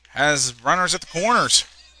has runners at the corners.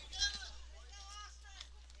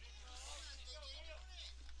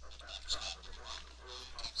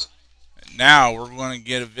 And now we're going to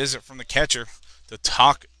get a visit from the catcher to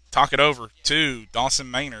talk it over to Dawson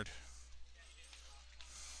Maynard.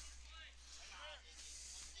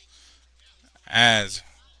 As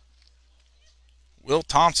Will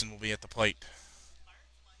Thompson will be at the plate.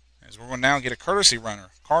 As we're going to now get a courtesy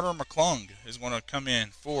runner. Carter McClung is going to come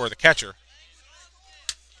in for the catcher.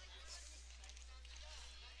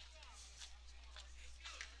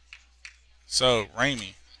 So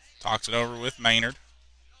Ramey talks it over with Maynard.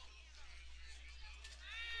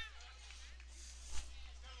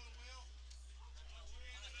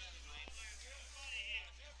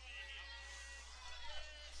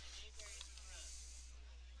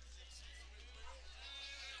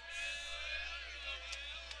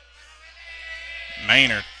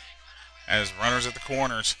 Maynard has runners at the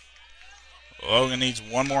corners. Logan needs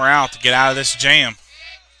one more out to get out of this jam.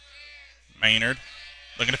 Maynard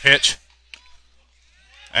looking to pitch.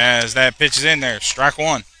 As that pitch is in there, strike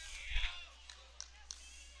 1.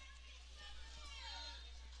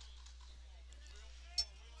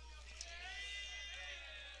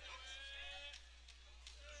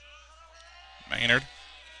 Maynard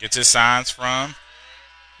gets his signs from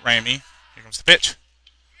Ramey. Here comes the pitch.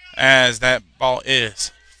 As that ball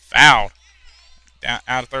is fouled down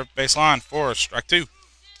out of third base line for strike 2.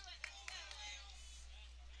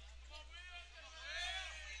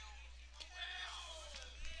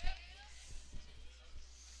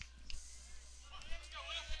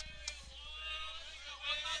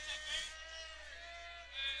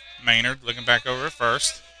 Maynard looking back over at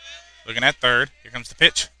first. Looking at third. Here comes the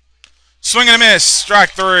pitch. Swing and a miss. Strike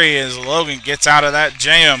 3 as Logan gets out of that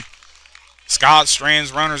jam. Scott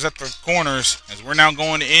strands runners at the corners as we're now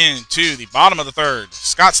going into the bottom of the third.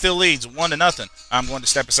 Scott still leads 1-0. I'm going to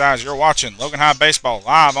step aside as you're watching Logan High Baseball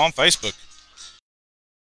live on Facebook.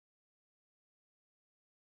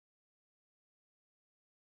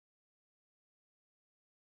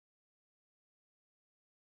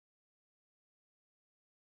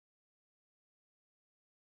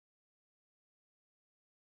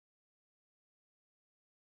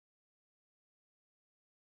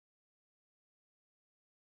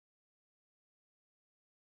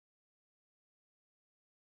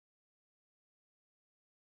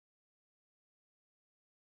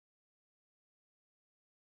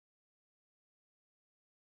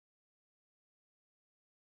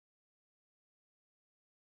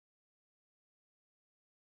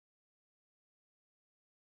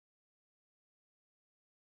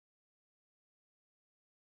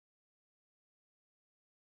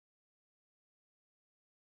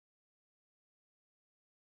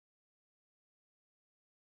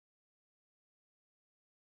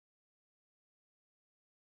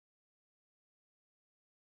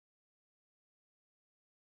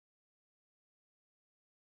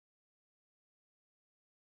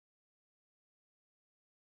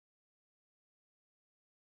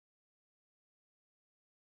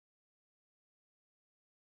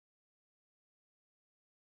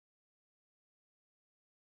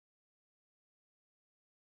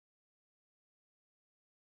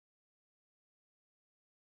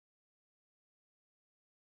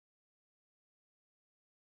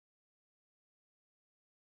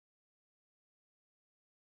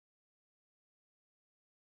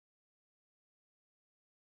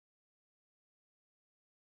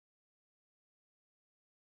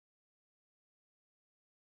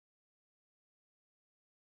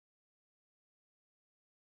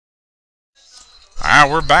 Alright,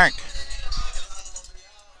 we're back.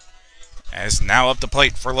 As now up the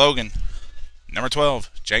plate for Logan. Number 12,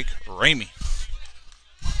 Jake Ramey.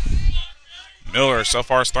 Miller so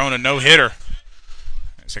far has thrown a no-hitter.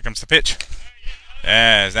 As here comes the pitch.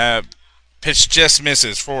 As that pitch just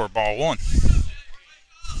misses for ball 1.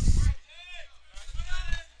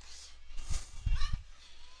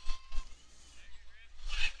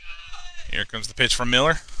 Here comes the pitch from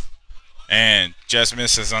Miller. And just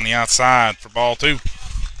misses on the outside for ball 2.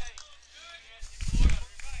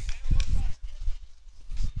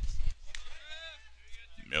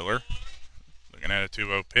 Miller looking at a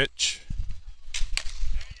 2-0 pitch.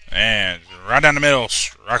 And right down the middle,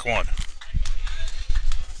 strike 1.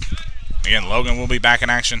 Again, Logan will be back in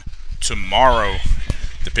action tomorrow,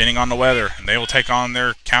 depending on the weather. And they will take on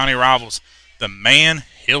their county rivals, the Man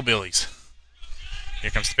Hillbillies.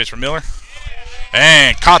 Here comes the pitch from Miller.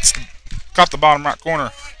 And caught the bottom right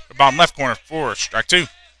corner, the bottom left corner for strike 2.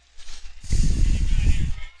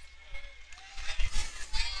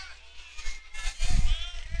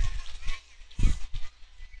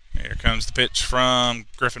 Here comes the pitch from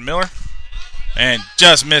Griffin Miller. And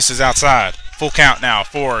just misses outside. Full count now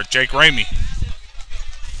for Jake Ramey.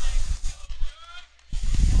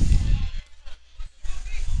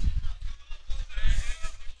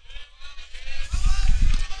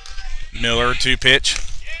 Miller to pitch.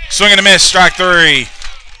 Swing and a miss, strike 3.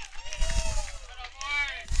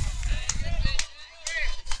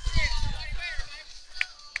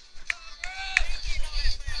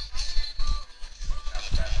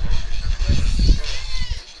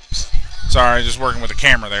 Sorry, just working with the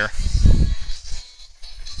camera there.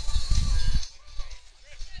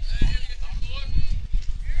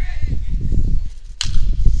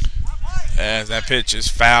 As that pitch is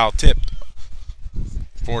foul tipped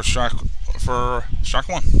for strike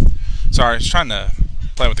 1. Sorry, I was trying to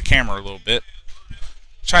play with the camera a little bit.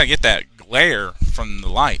 Trying to get that glare from the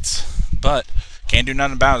lights, but can't do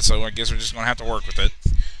nothing about it, so I guess we're just going to have to work with it.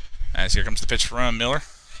 As here comes the pitch from Miller.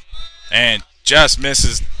 And just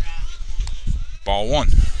misses ball 1.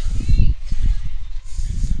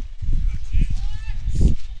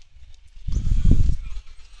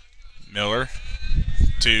 Miller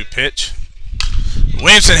to pitch.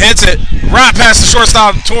 Williamson hits it right past the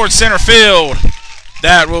shortstop towards center field.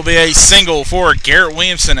 That will be a single for Garrett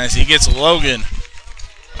Williamson as he gets Logan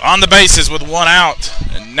on the bases with 1 out.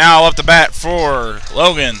 And now up the bat for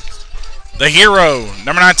Logan, the hero,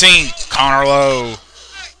 number 19, Connor Lowe.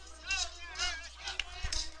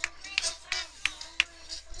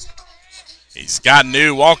 He's got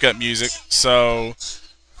new walk-up music, so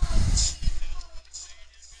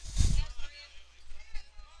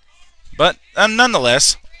but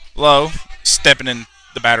nonetheless, Lowe stepping in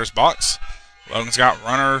the batter's box. Logan's got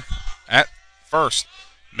runner at first.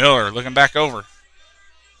 Miller looking back over.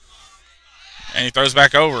 And he throws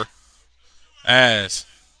back over as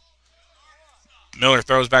Miller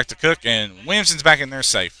throws back to Cook, and Williamson's back in there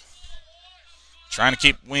safe. Trying to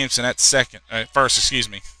keep Williamson at first, excuse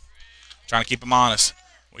me. Trying to keep him honest.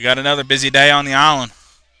 We got another busy day on the island.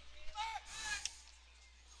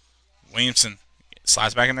 Williamson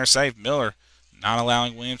slides back in there safe. Miller not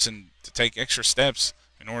allowing Williamson to take extra steps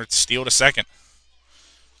in order to steal to second.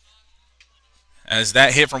 As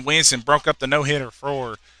that hit from Williamson broke up the no-hitter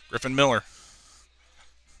for Griffin Miller.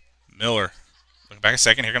 Miller looking back a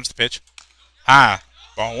second. Here comes the pitch. High.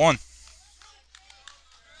 Ball 1.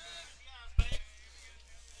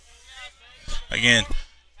 Again,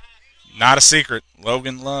 not a secret.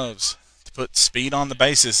 Logan loves to put speed on the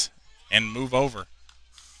bases and move over.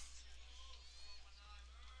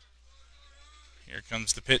 Here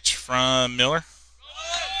comes the pitch from Miller.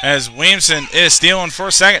 As Williamson is stealing for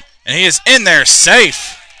a second, and he is in there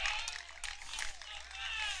safe.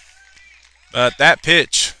 But that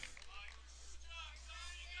pitch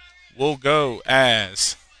will go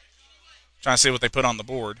as, trying to see what they put on the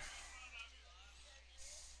board.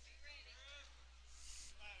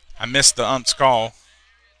 I missed the ump's call.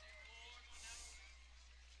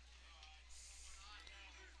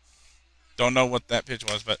 Don't know what that pitch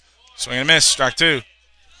was, but swing and a miss, strike 2.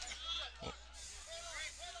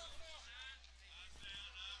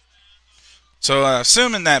 So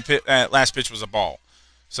assuming that last pitch was a ball.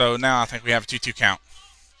 So now I think we have a 2-2 count.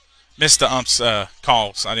 Missed the ump's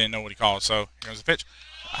call, so I didn't know what he called. So here goes the pitch.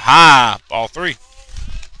 High, ball 3. I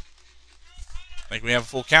think we have a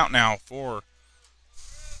full count now for...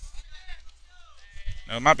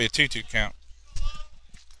 No, it might be a 2-2 count.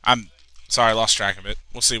 I'm sorry, I lost track of it.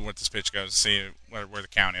 We'll see where this pitch goes, see where the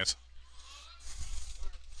count is.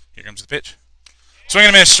 Here comes the pitch. Swing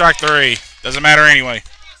and a miss, strike 3. Doesn't matter anyway.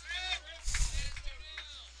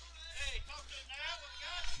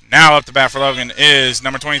 Now up to bat for Logan is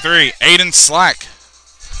number 23, Aiden Slack.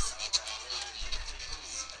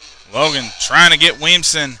 Logan trying to get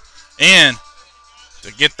Williamson in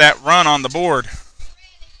to get that run on the board.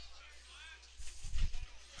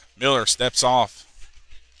 Miller steps off.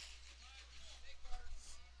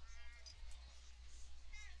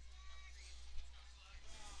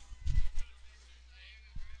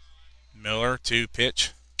 Miller to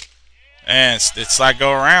pitch. And it's like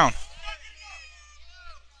go around.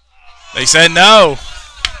 They said no.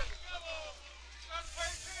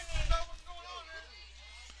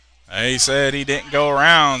 He said he didn't go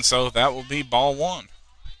around, so that will be ball one.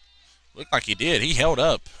 Looked like he did. He held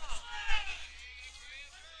up.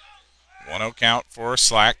 1-0 count for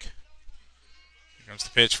Slack. Here comes the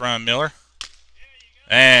pitch from Miller.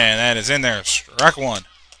 And that is in there. Strike one.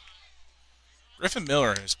 Griffin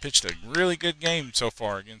Miller has pitched a really good game so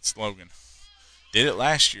far against Logan. Did it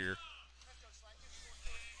last year.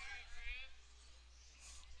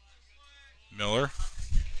 Miller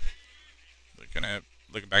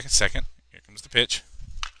looking back at second. Here comes the pitch.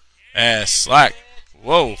 And Slack.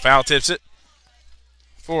 Whoa, foul tips it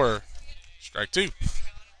for strike two.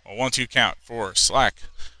 A 1-2 count for Slack.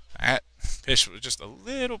 That pitch was just a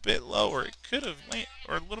little bit lower. It could have landed,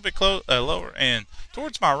 or a little bit lower, and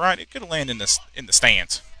towards my right, it could have landed in the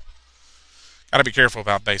stands. Got to be careful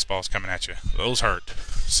about baseballs coming at you. Those hurt.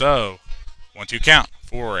 So, 1-2 count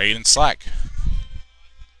for Aiden Slack.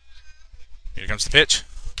 Here comes the pitch.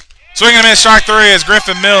 Swing and a miss, strike three as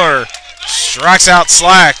Griffin Miller strikes out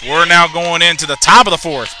Slack. We're now going into the top of the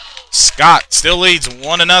fourth. Scott still leads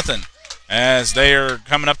 1-0 as they are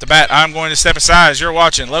coming up to bat. I'm going to step aside as you're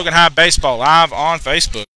watching Logan High Baseball live on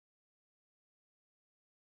Facebook.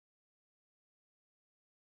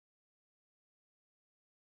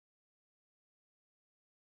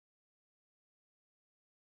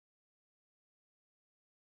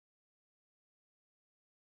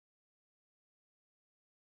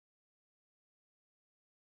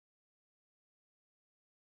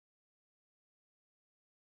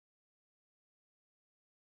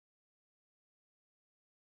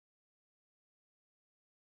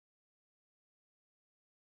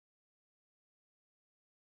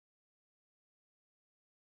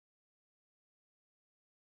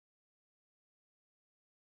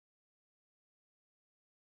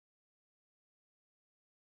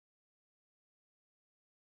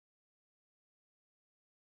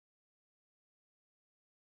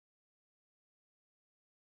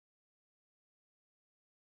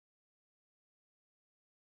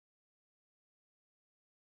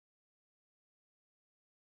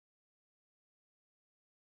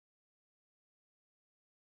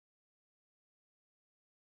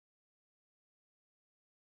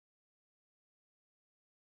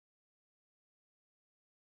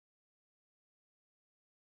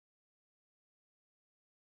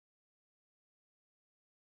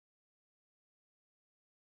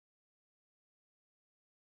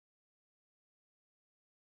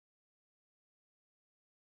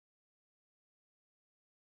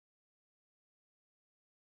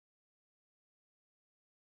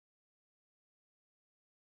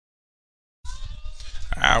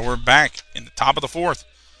 We're back in the top of the fourth.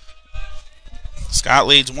 Scott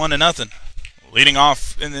leads 1-0. Leading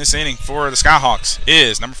off in this inning for the Skyhawks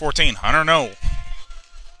is number 14, Hunter Knoll.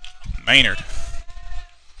 Maynard.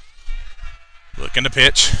 Looking to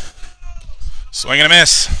pitch. Swing and a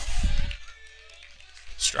miss.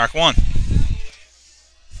 Strike one.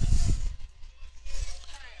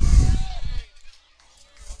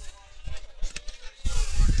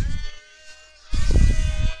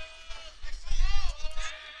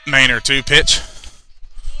 Maynard to pitch.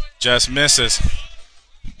 Just misses.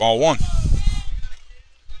 Ball one.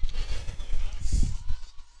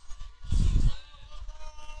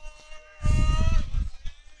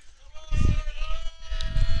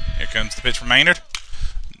 Here comes the pitch from Maynard.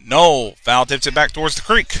 Knoll foul tips it back towards the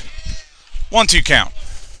creek. 1-2 count.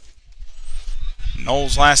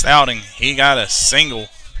 Knoll's last outing, he got a single.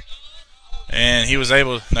 And he was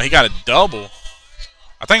able, no, he got a double.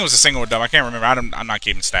 I think it was a single or double. I can't remember. I'm not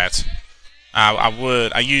keeping stats.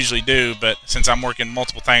 I usually do, but since I'm working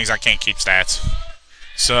multiple things, I can't keep stats.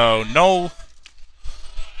 So, Knoll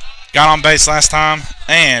got on base last time,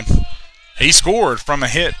 and he scored from a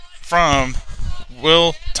hit from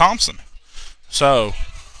Will Thompson. So,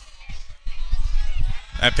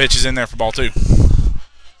 that pitch is in there for ball two.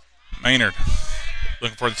 Maynard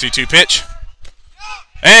looking for the 2-2 pitch.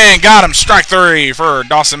 And got him. Strike three for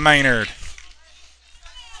Dawson Maynard.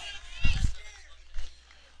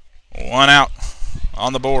 One out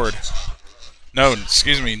on the board. No,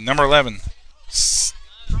 excuse me, number 11.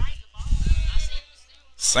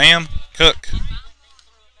 Sam Cook.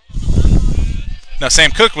 No,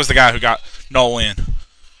 Sam Cook was the guy who got Noel in.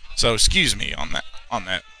 So excuse me on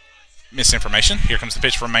that misinformation. Here comes the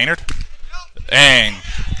pitch from Maynard. And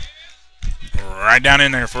right down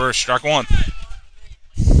in there for strike one.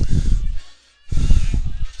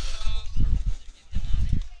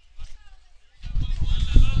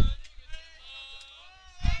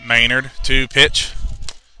 Maynard to pitch.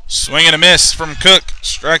 Swing and a miss from Cook.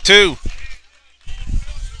 Strike two.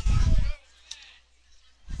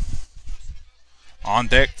 On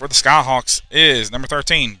deck for the Skyhawks is number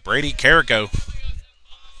 13, Brady Carrico.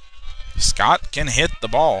 Scott can hit the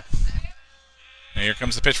ball. And here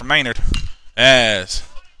comes the pitch from Maynard. As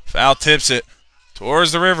foul tips it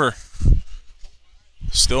towards the river.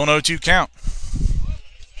 Still an 0-2 count.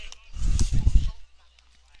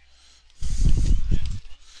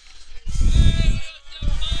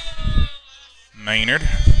 Maynard.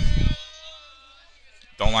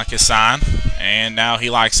 Don't like his sign. And now he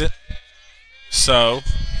likes it. So,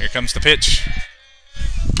 here comes the pitch.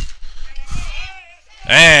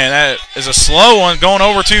 And that is a slow one going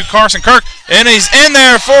over to Carson Kirk. And he's in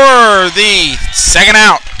there for the second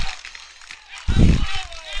out.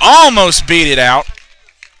 Almost beat it out.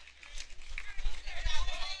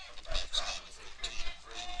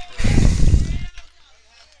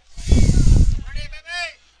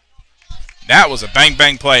 That was a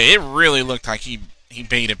bang-bang play. It really looked like he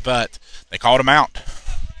beat it, but they called him out.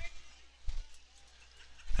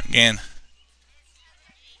 Again,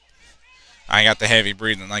 I got the heavy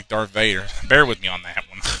breathing like Darth Vader. Bear with me on that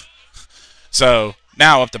one. So,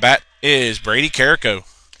 now up to bat is Brady Carrico.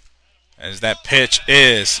 As that pitch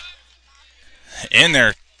is in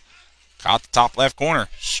there. Caught the top left corner.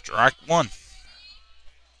 Strike one.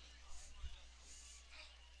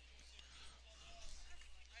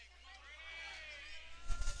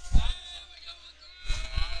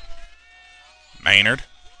 Maynard.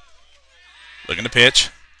 Looking to pitch.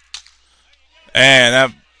 And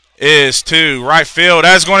that is to right field.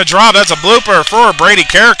 That's going to drop. That's a blooper for Brady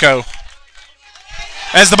Carrico.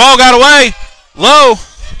 As the ball got away. Low.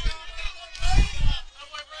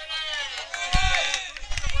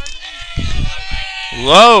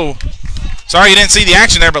 Low. Sorry you didn't see the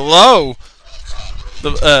action there, but Low.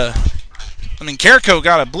 Carrico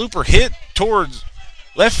got a blooper hit towards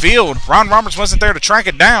left field. Ron Roberts wasn't there to track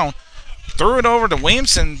it down. Threw it over to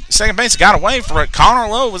Williamson. Second base got away for it. Connor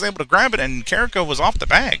Lowe was able to grab it, and Carrico was off the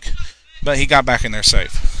bag. But he got back in there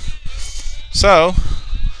safe. So,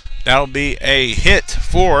 that'll be a hit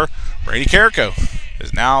for Brady Carrico.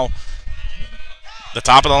 Is now the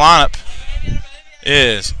top of the lineup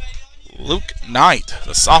is Luke Knight,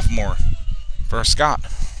 the sophomore, for Scott.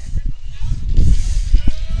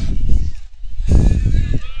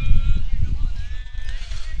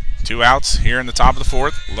 Two outs here in the top of the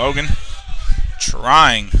fourth. Logan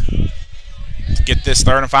trying to get this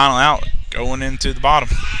third and final out, going into the bottom.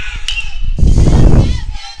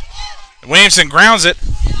 Williamson grounds it,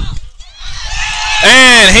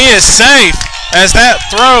 and he is safe as that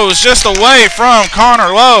throws just away from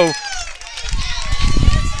Connor Lowe.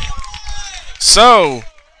 So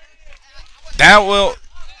that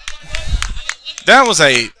was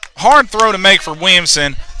a hard throw to make for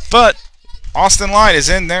Williamson, but Austin Light is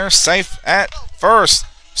in there safe at first.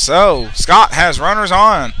 So, Scott has runners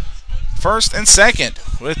on first and second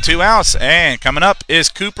with two outs. And coming up is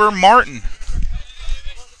Cooper Martin.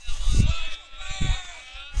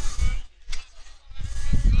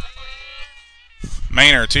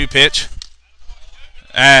 Maynard to pitch.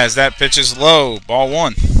 As that pitch is low. Ball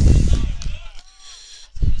one.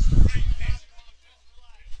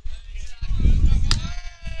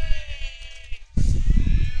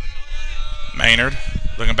 Maynard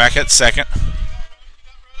looking back at second.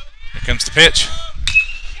 Here comes the pitch.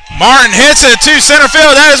 Martin hits it to center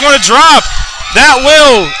field. That is going to drop. That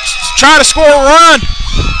will try to score a run.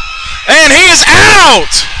 And he is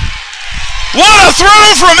out. What a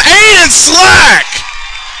throw from Aiden Slack.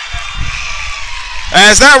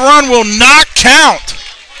 As that run will not count.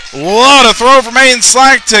 What a throw from Aiden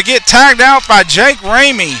Slack to get tagged out by Jake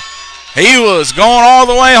Ramey. He was going all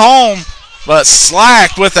the way home, but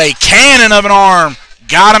Slack with a cannon of an arm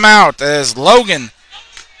got him out as Logan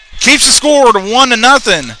keeps the score to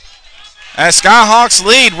 1-0. As Skyhawks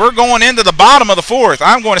lead, we're going into the bottom of the fourth.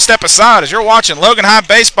 I'm going to step aside as you're watching Logan High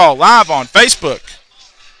Baseball live on Facebook.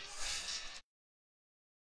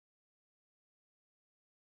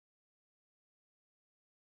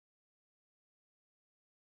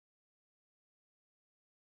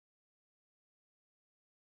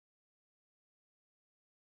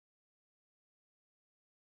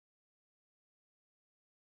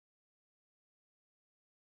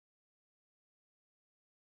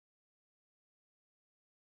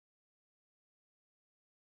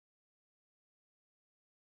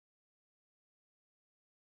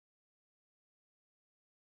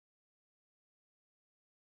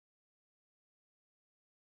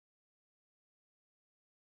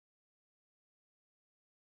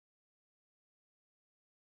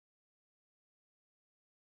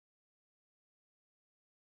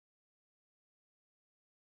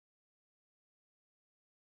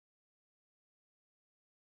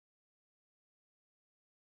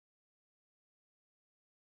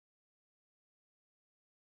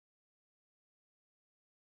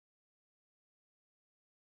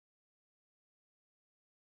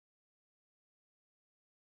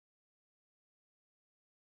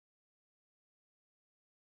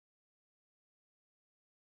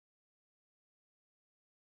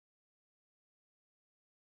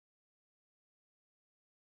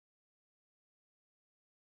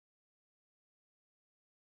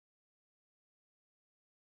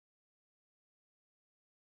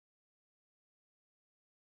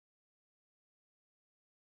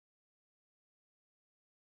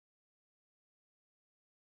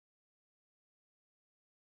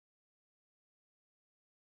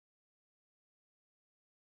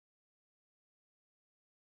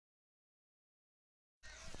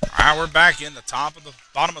 right, we're back in the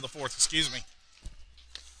bottom of the fourth. Excuse me.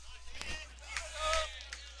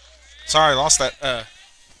 Sorry, lost that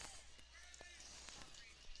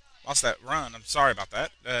run. I'm sorry about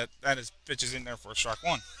that. That is pitches in there for a strike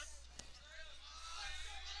one.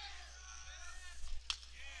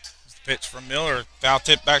 Here's the pitch from Miller. Foul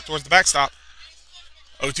tip back towards the backstop.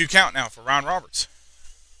 0-2 count now for Ryan Roberts.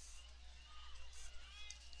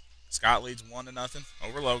 Scott leads 1-0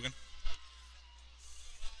 over Logan.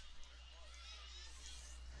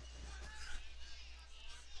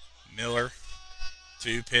 Miller,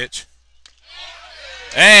 2 pitch.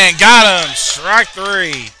 And got him. Strike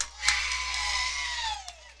 3.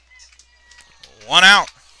 1 out.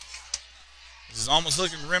 This is almost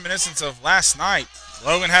looking reminiscent of last night.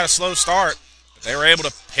 Logan had a slow start, but they were able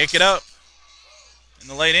to pick it up in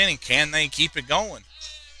the late inning. Can they keep it going?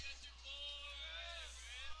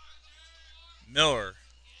 Miller,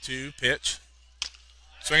 2 pitch.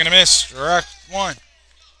 Swing and a miss. Strike 1.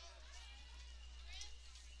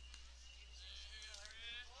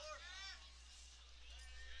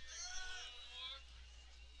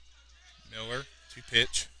 Miller, 2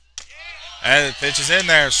 pitch. And the pitch is in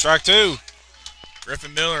there. Strike 2.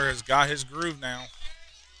 Griffin Miller has got his groove now.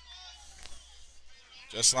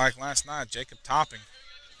 Just like last night, Jacob Topping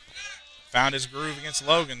found his groove against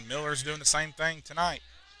Logan. Miller's doing the same thing tonight.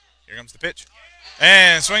 Here comes the pitch.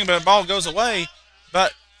 And swing, but the ball goes away.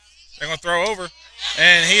 But they're going to throw over.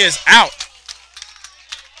 And he is out.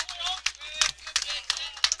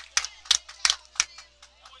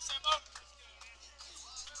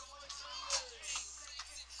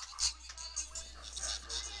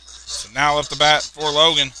 So now up the bat for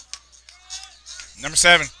Logan. Number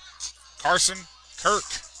 7, Carson Kirk.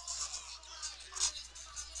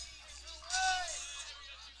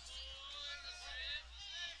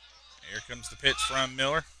 Here comes the pitch from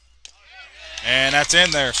Miller. And that's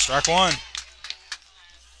in there. Strike 1.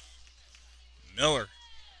 Miller,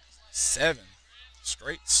 7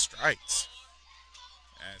 straight strikes.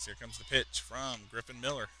 As here comes the pitch from Griffin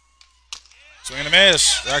Miller. Swing and a miss.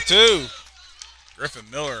 Strike 2. Griffin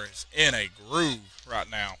Miller is in a groove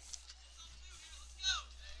right now.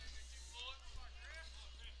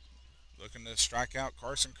 Looking to strike out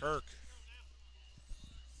Carson Kirk.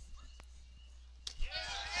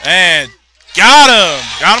 And got him.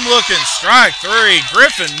 Got him looking. Strike 3.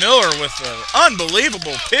 Griffin Miller with an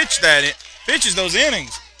unbelievable pitch that it pitches those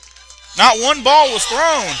innings. Not one ball was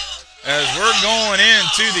thrown as we're going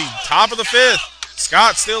into the top of the 5th.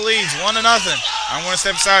 Scott still leads 1-0. I'm going to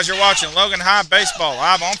step aside. You're watching Logan High Baseball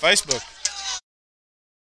live on Facebook.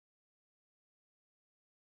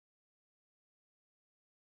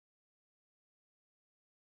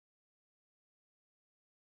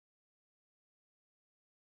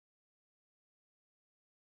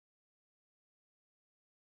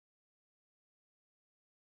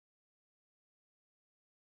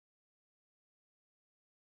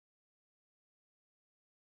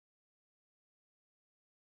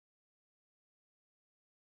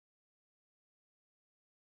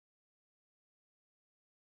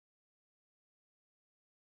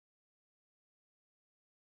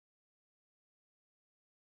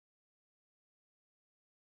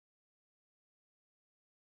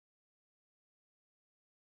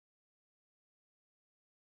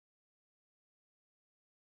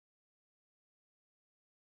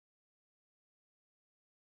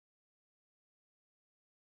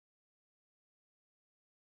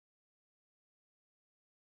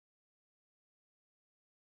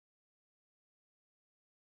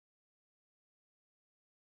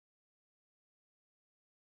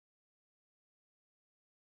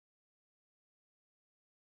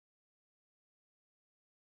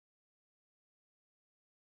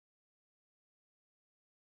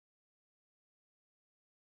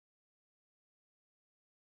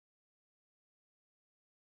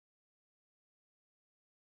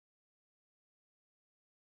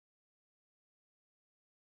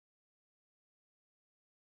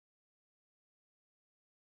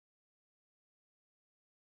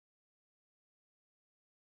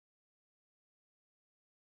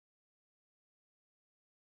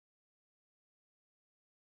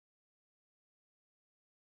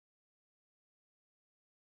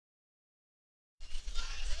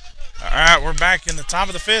 All right, we're back in the top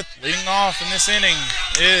of the 5th. Leading off in this inning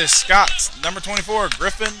is Scott's number 24,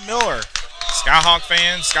 Griffin Miller. Skyhawk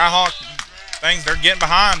fans, Skyhawk things, they're getting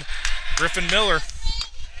behind Griffin Miller.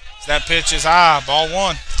 That pitch is high, ball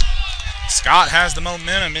 1. Scott has the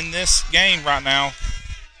momentum in this game right now.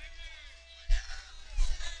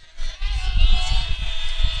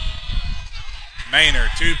 Maynard,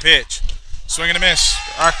 2 pitch. Swing and a miss,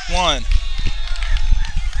 strike 1.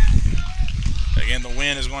 Again, the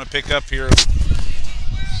wind is going to pick up here.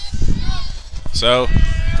 So,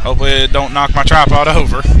 hopefully it don't knock my tripod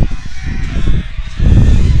over.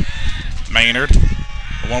 Maynard.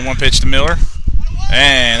 The 1-1 pitch to Miller.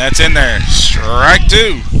 And that's in there. Strike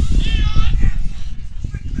 2.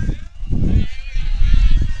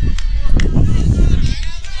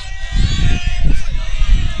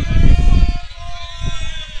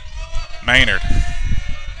 Maynard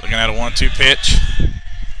looking at a 1-2 pitch.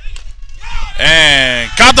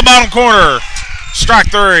 And caught the bottom corner.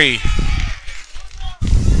 Strike 3.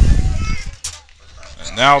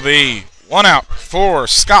 And that'll be 1 out for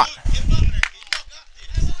Scott.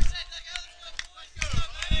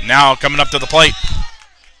 Now coming up to the plate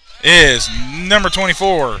is number 12,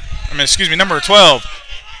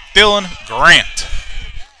 Dylan Grant.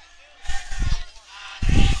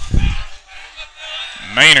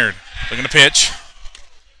 Maynard looking to pitch.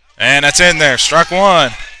 And that's in there. Strike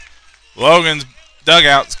 1. Logan's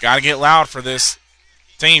dugout's got to get loud for this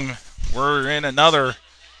team. We're in another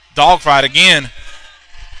dogfight again.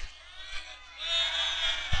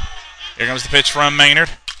 Here comes the pitch from Maynard.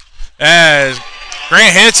 As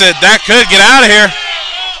Grant hits it, that could get out of here.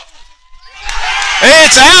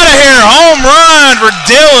 It's out of here. Home run for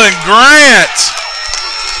Dylan Grant.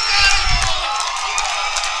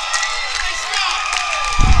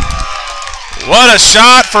 What a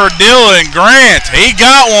shot for Dylan Grant. He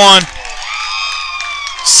got one.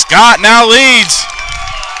 Scott now leads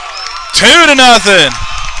 2-0.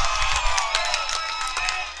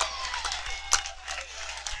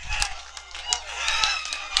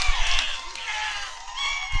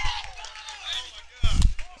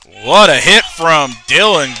 What a hit from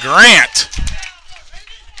Dylan Grant.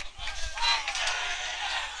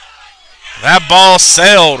 That ball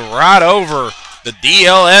sailed right over the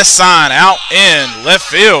DLS sign out in left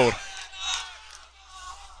field.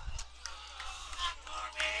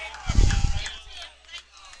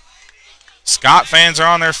 Scott fans are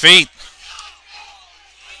on their feet.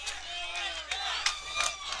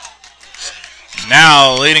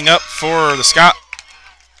 Now leading up for the Scott.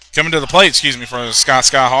 Coming to the plate, for the Scott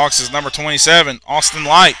Skyhawks is number 27, Austin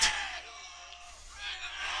Light.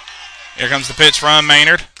 Here comes the pitch from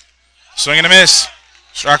Maynard. Swing and a miss.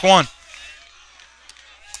 Strike 1.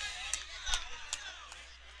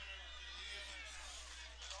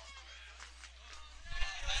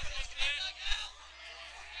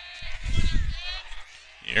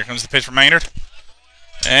 Here comes the pitch from Maynard.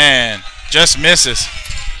 And just misses.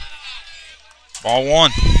 Ball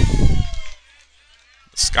 1.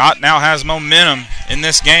 Scott now has momentum in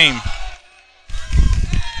this game.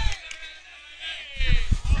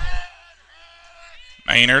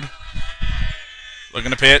 Maynard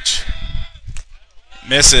looking to pitch.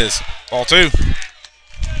 Misses. Ball 2.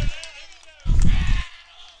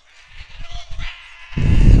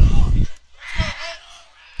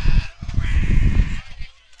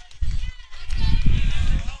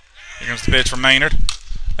 Here comes the pitch from Maynard.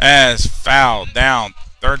 As fouled down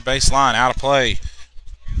third base line, out of play.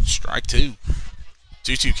 Strike 2.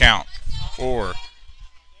 2-2 count for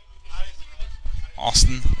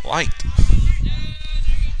Austin Light.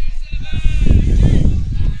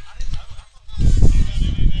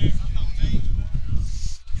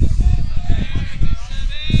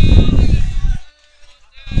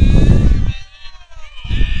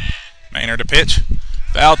 Maynard to pitch.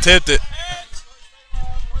 Foul tipped it.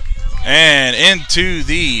 And into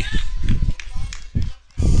the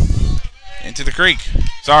creek.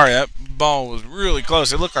 Sorry, that ball was really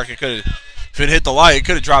close. It looked like it could have, if it hit the light, it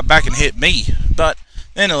could have dropped back and hit me. But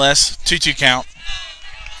nonetheless, 2-2 count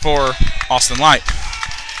for Austin Light.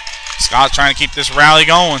 Scott's trying to keep this rally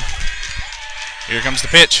going. Here comes the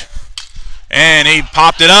pitch. And he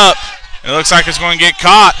popped it up. It looks like it's going to get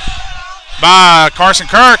caught by Carson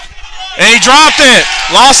Kirk. And he dropped it.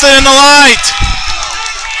 Lost it in the light.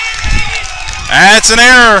 That's an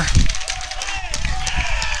error.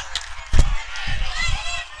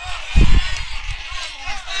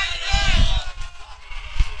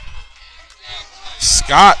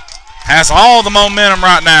 Scott has all the momentum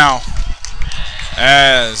right now.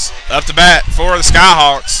 As up to bat for the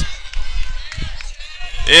Skyhawks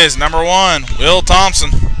is number 1, Will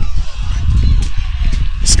Thompson.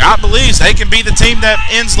 Scott believes they can be the team that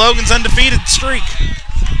ends Logan's undefeated streak.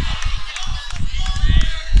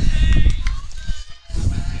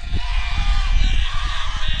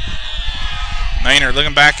 Maynard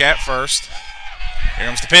looking back at first. Here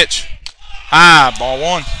comes the pitch. High, ball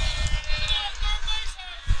 1.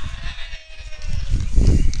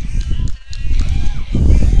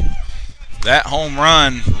 That home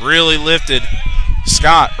run really lifted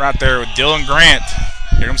Scott right there with Dylan Grant.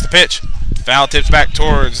 Here comes the pitch. Foul tips back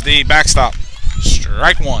towards the backstop.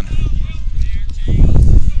 Strike one.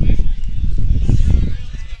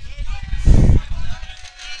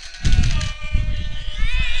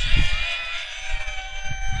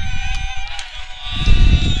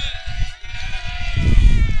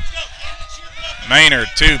 Maynard,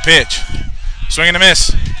 2 pitch. Swing and a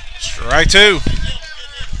miss. Strike 2.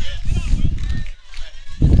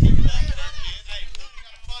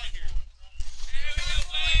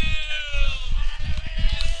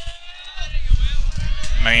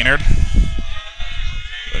 Maynard.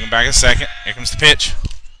 Looking back a second. Here comes the pitch.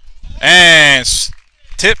 And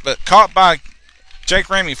tipped but caught by Jake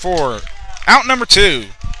Ramey for out number 2.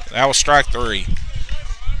 That was strike 3.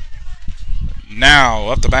 Now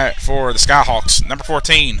up the bat for the Skyhawks. Number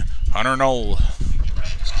 14, Hunter Knoll.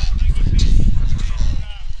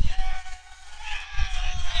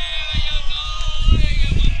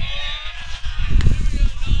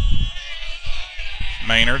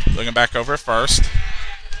 Maynard looking back over at first.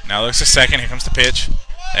 Now looks at second. Here comes the pitch.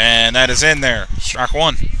 And that is in there. Strike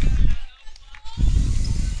 1.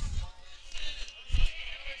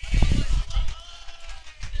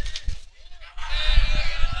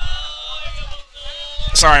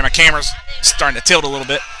 Sorry, my camera's starting to tilt a little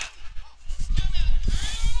bit.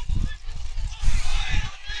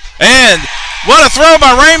 And what a throw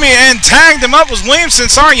by Ramey, and tagged him up was Williamson.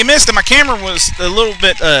 Sorry you missed it. My camera was a little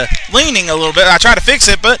bit leaning a little bit. I tried to fix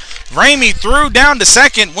it, but Ramey threw down to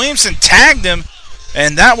second. Williamson tagged him,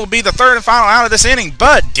 and that will be the third and final out of this inning.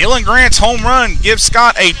 But Dylan Grant's home run gives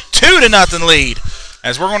Scott a 2-0 lead.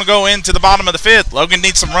 As we're going to go into the bottom of the 5th, Logan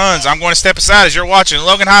needs some runs. I'm going to step aside as you're watching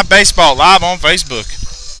Logan High Baseball live on Facebook.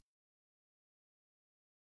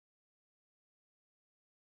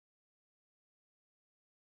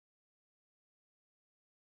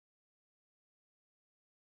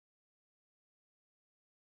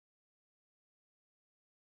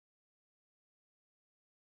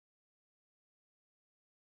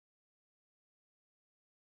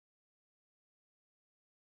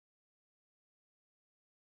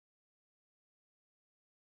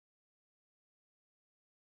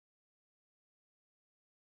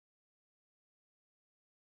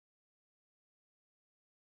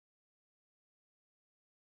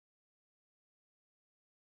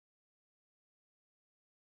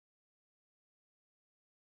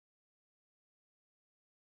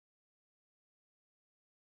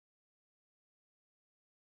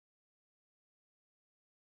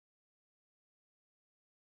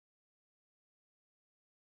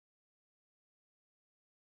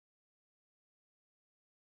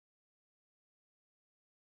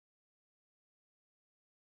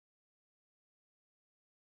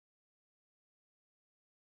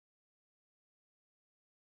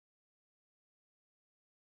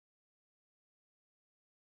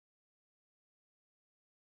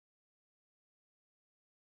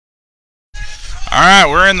 All right,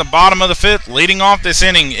 we're in the bottom of the 5th. Leading off this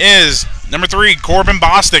inning is number 3, Corbin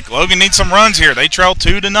Bostic. Logan needs some runs here. They trail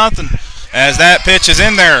 2-0 as that pitch is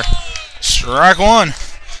in there. Strike 1.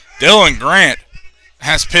 Dylan Grant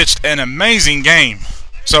has pitched an amazing game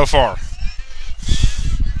so far.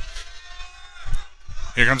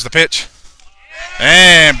 Here comes the pitch.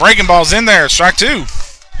 And breaking ball's in there. Strike 2.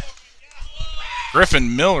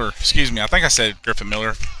 Griffin Miller. Excuse me. I think I said Griffin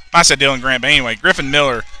Miller. I said Dylan Grant, but anyway, Griffin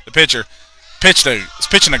Miller, the pitcher, is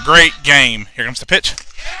pitching a great game. Here comes the pitch.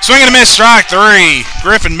 Swing and a miss, strike 3.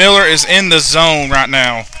 Griffin Miller is in the zone right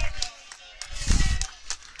now.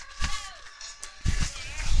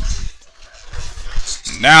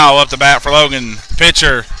 Now up the bat for Logan.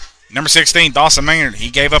 Pitcher, number 16, Dawson Maynard.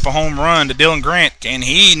 He gave up a home run to Dylan Grant. Can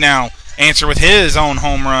he now answer with his own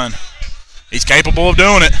home run? He's capable of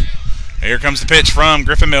doing it. Here comes the pitch from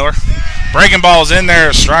Griffin Miller. Breaking ball's in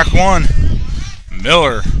there, strike 1.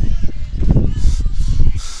 Miller.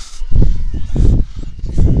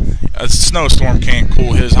 A snowstorm can't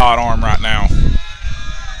cool his hot arm right now.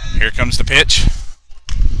 Here comes the pitch.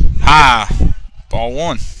 High. Ball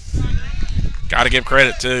 1. Got to give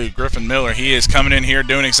credit to Griffin Miller. He is coming in here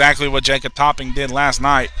doing exactly what Jacob Topping did last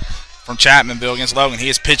night from Chapmanville against Logan. He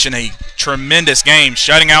is pitching a tremendous game,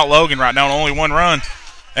 shutting out Logan right now on only 1 run.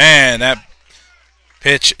 And that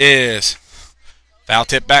pitch is foul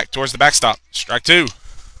tip back towards the backstop. Strike 2.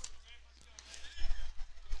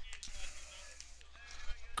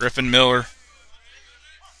 Griffin Miller.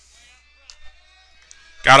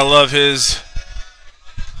 Gotta love his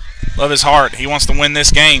heart. He wants to win this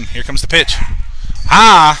game. Here comes the pitch.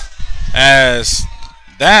 High, as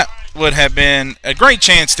that would have been a great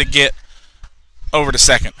chance to get over to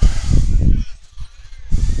second.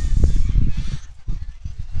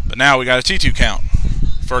 But now we got a 2-2 count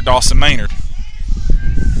for Dawson Maynard.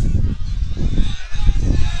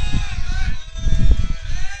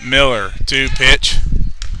 Miller, 2-pitch.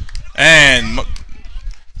 And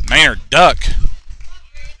Maynard duck.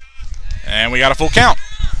 And we got a full count.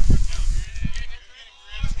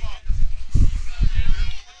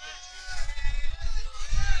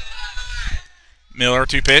 Miller,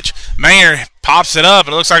 2-pitch. Maynard pops it up.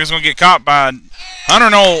 It looks like it's going to get caught by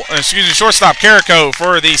shortstop Carrico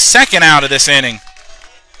for the second out of this inning.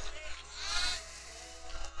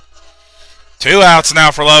 2 outs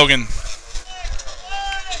now for Logan.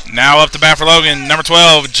 Now up to bat for Logan, number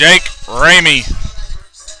 12, Jake Ramey.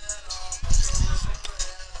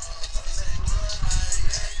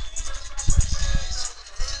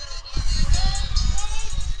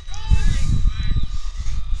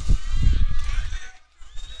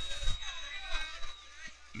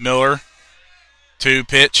 Miller,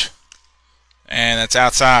 2-pitch, and that's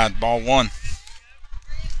outside, ball 1.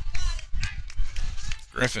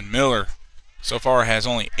 Griffin Miller so far has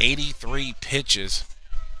only 83 pitches.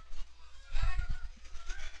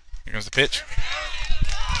 Here comes the pitch.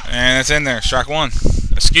 And it's in there. Strike 1.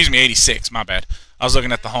 Excuse me, 86. My bad. I was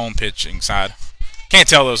looking at the home pitching side. Can't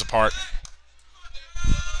tell those apart.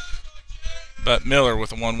 But Miller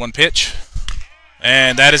with a 1-1 pitch.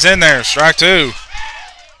 And that is in there. Strike 2.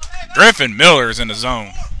 Griffin Miller is in the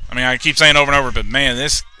zone. I mean, I keep saying over and over, but man,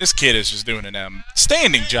 this kid is just doing an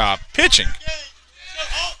outstanding job pitching.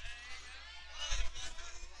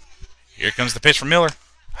 Here comes the pitch from Miller.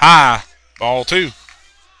 High. Ball 2.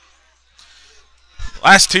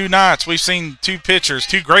 Last 2 nights, we've seen 2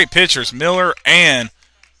 great pitchers, Miller and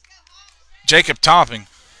Jacob Topping.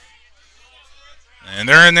 And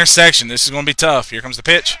they're in their section. This is going to be tough. Here comes the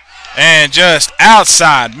pitch. And just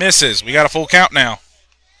outside, misses. We got a full count now.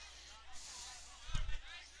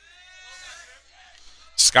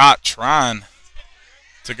 Scott trying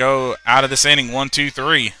to go out of this inning.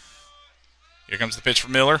 1-2-3. Here comes the pitch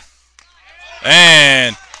from Miller.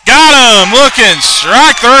 And got him! Looking,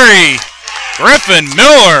 strike 3. Griffin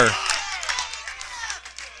Miller.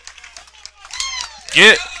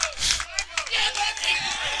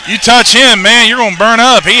 You touch him, man, you're going to burn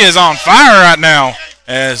up. He is on fire right now.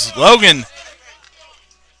 As Logan,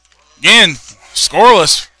 again,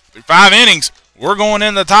 scoreless through 5 innings. We're going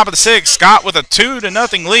in the top of the 6th. Scott with a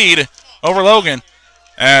 2-0 lead over Logan.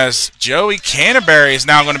 As Joey Canterbury is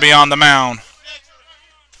now going to be on the mound.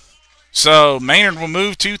 So Maynard will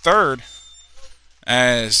move to 3rd.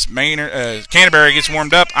 As Canterbury gets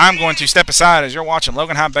warmed up, I'm going to step aside as you're watching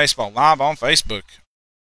Logan High Baseball live on Facebook.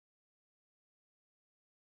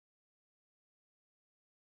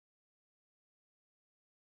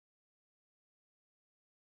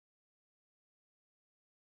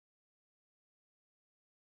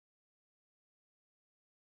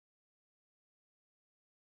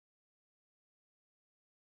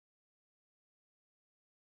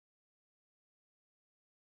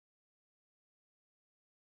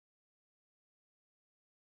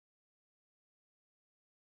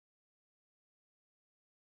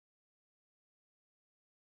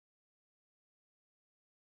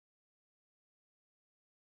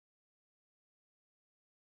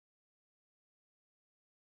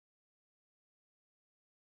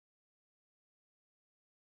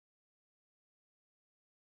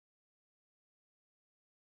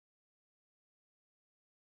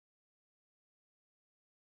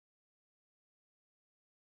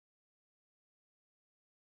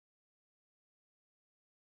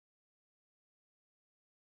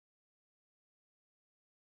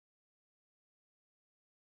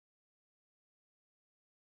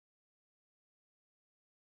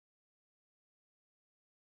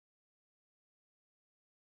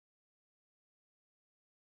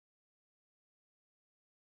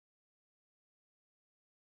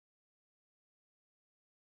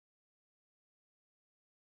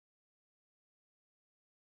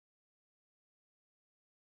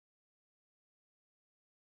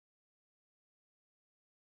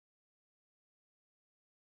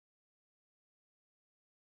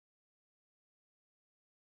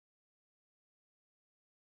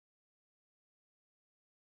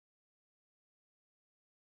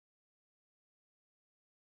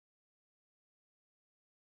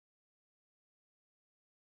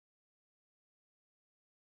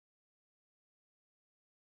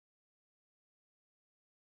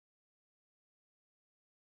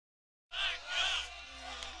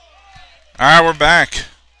 All right, we're back.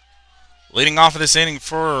 Leading off of this inning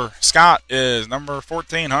for Scott is number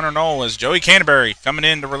 14, Hunter Knoll, as Joey Canterbury coming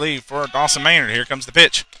in to relieve for Dawson Maynard. Here comes the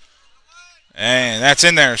pitch. And that's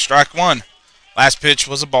in there, strike 1. Last pitch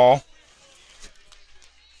was a ball.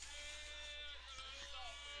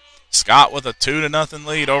 Scott with a 2-0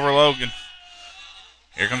 lead over Logan.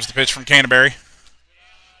 Here comes the pitch from Canterbury.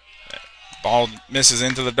 Ball misses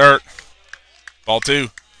into the dirt. Ball 2.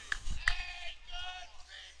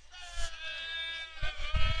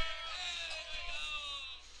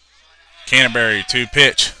 Canterbury 2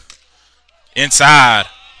 pitch. Inside.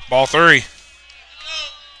 Ball 3.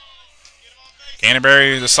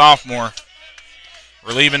 Canterbury, the sophomore,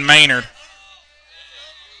 relieving Maynard.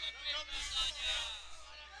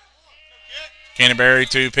 Canterbury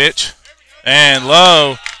 2 pitch. And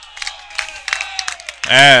low.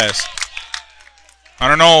 As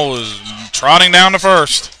Hunter Knoll is trotting down to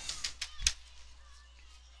first.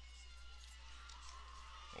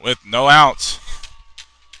 With no outs.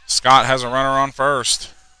 Scott has a runner on first.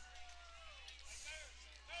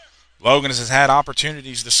 Logan has had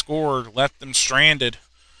opportunities to score, left them stranded.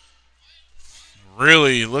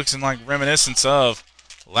 Really looks like reminiscence of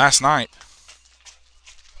last night.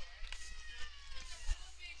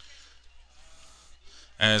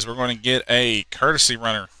 As we're going to get a courtesy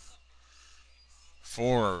runner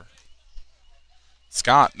for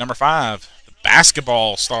Scott, number 5, the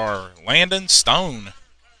basketball star, Landon Stone,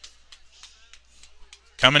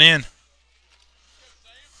 coming in.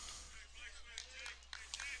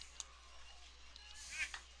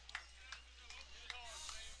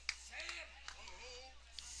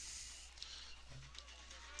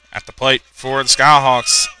 At the plate for the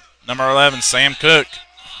Skyhawks, number 11, Sam Cook.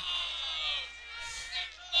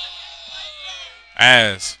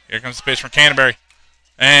 As here comes the pitch from Canterbury.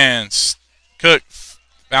 And Cook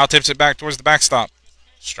foul tips it back towards the backstop.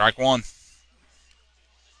 Strike 1.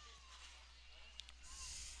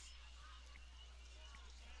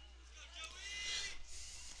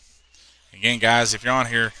 Again, guys, if you're on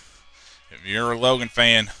here, if you're a Logan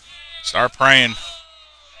fan, start praying.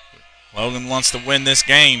 Logan wants to win this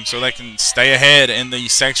game so they can stay ahead in the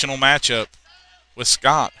sectional matchup with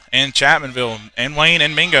Scott and Chapmanville and Wayne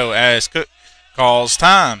and Mingo as Cook calls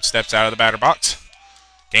time. Steps out of the batter box.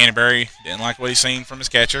 Canterbury didn't like what he's seen from his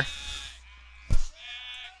catcher.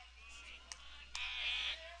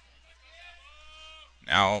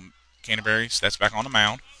 Now Canterbury steps back on the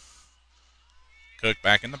mound. Cook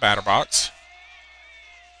back in the batter box.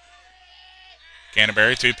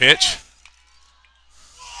 Canterbury 2 pitch.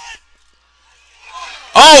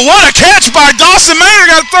 Oh, what a catch by Dawson Maynard!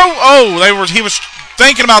 Got to throw. Oh, he was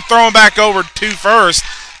thinking about throwing back over to first,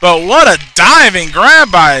 but what a diving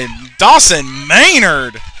grab by Dawson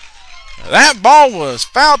Maynard! That ball was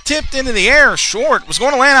foul tipped into the air, short. Was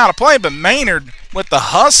going to land out of play, but Maynard with the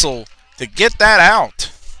hustle to get that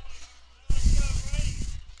out.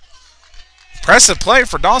 Impressive play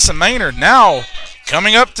for Dawson Maynard. Now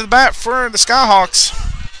coming up to the bat for the Skyhawks,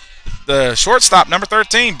 the shortstop, number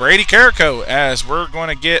 13, Brady Carrico, as we're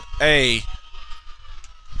going to get a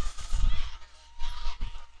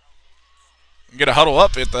huddle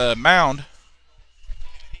up at the mound.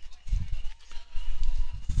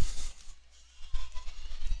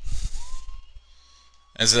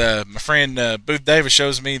 As my friend Booth Davis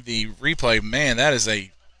shows me the replay, man, that is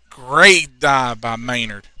a great dive by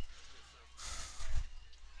Maynard.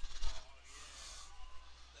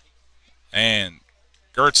 And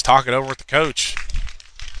Gertz talking over with the coach.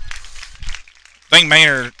 I think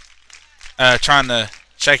Maynard trying to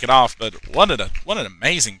shake it off, but what an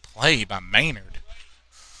amazing play by Maynard.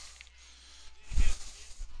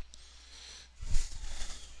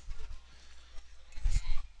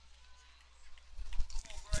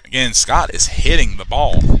 Again, Scott is hitting the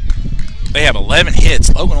ball. They have 11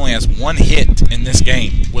 hits. Logan only has 1 hit in this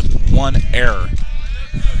game with 1 error.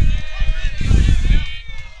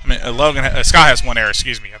 Scott has 1 error,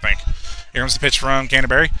 excuse me, I think. Here comes the pitch from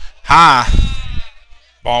Canterbury. High.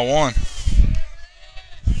 Ball 1.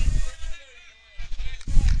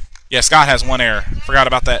 Yeah, Scott has 1 error. Forgot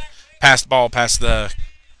about that. Passed the ball past the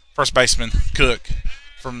first baseman, Cook,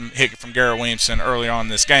 from Garrett Williamson early on in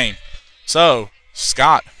this game. So,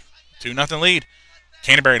 Scott, 2-0 lead.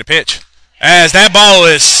 Canterbury to pitch. As that ball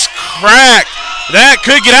is cracked. That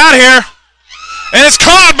could get out of here. And it's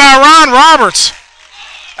caught by Ron Roberts.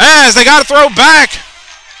 As they got to throw back.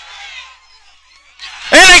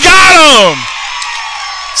 And they got him.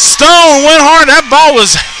 Stone went hard. That ball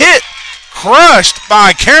was hit, crushed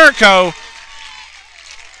by Carrico.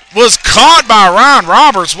 Was caught by Ron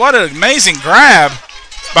Roberts. What an amazing grab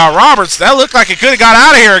by Roberts. That looked like it could have got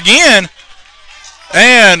out of here again.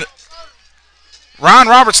 And Ron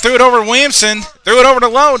Roberts threw it over to Williamson, threw it over to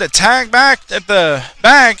Lowe to tag back at the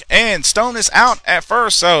bag, and Stone is out at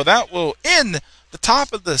first. So that will end the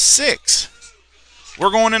top of the 6th.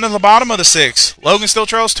 We're going into the bottom of the 6th. Logan still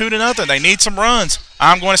trails 2-0. They need some runs.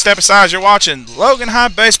 I'm going to step aside. You're watching Logan High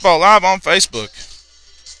Baseball live on Facebook.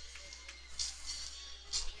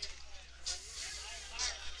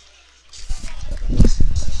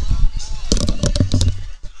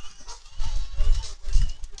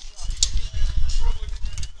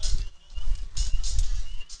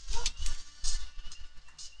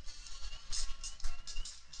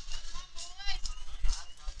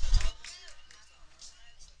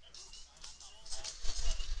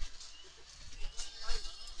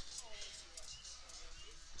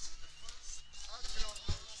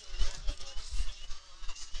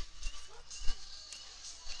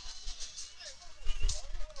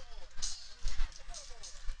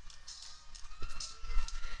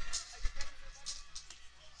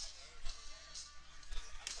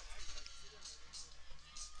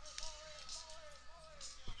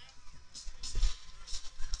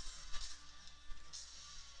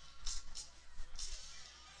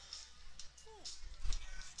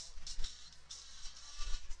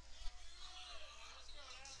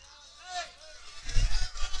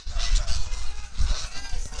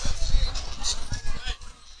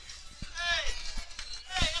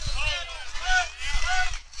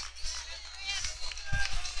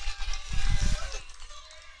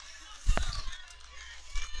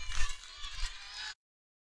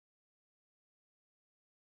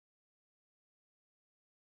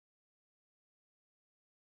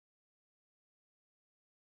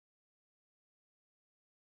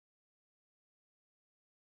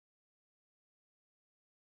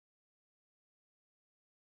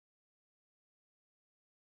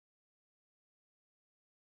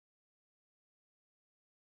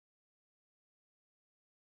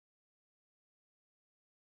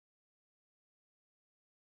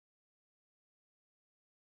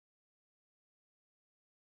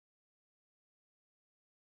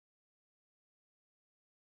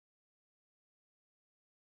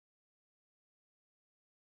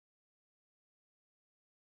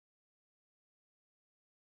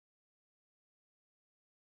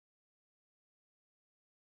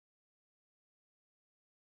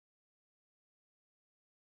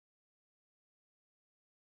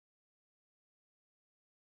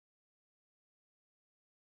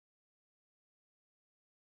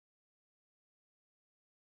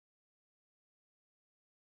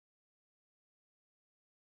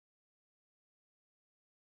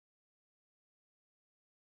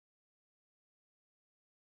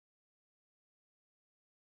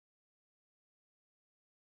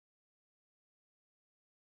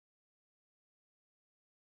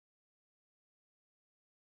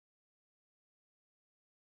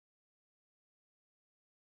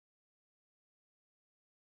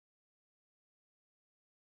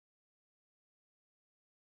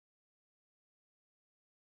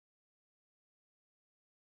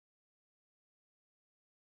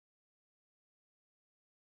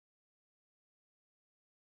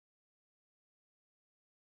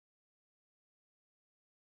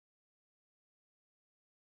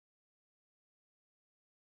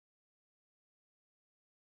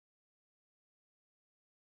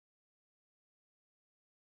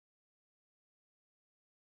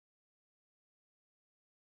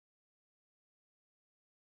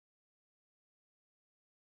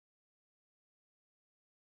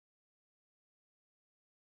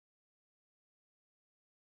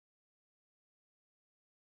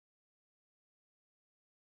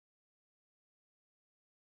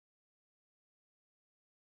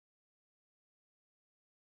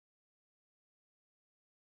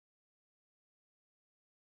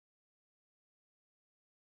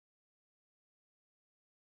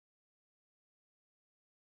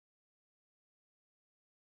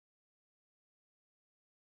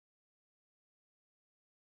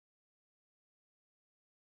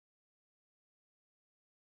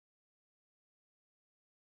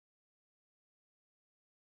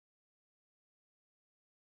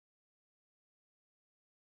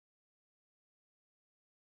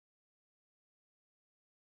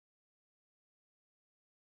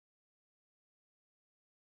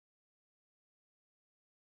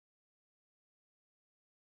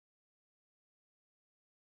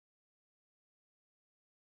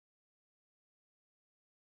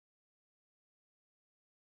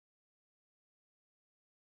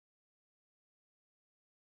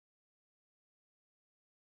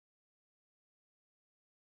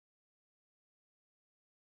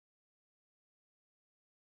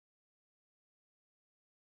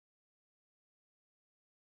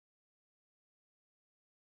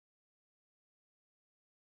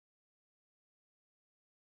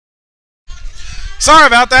 Sorry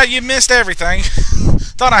about that. You missed everything.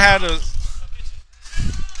 Thought I had a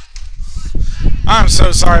I'm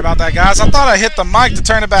so sorry about that, guys. I thought I hit the mic to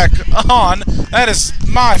turn it back on. That is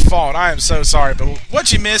my fault. I am so sorry. But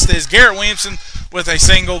what you missed is Garrett Williamson with a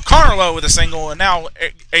single, Connor Lowe with a single, and now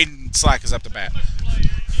Aiden Slack is up to bat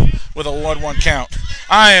with a 1-1 count.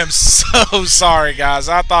 I am so sorry, guys.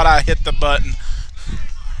 I thought I hit the button.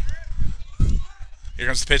 Here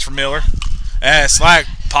comes the pitch from Miller. As Slack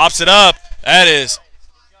pops it up. That is,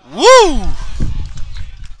 woo!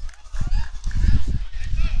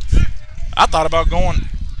 I thought about going.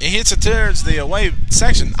 It hits it towards the away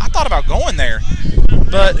section. I thought about going there.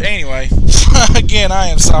 But anyway, again, I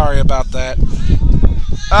am sorry about that.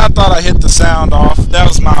 I thought I hit the sound off. That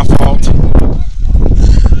was my fault.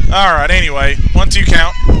 All right, anyway, 1-2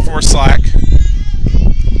 count for Slack.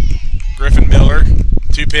 Griffin Miller,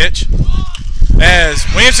 2-pitch. As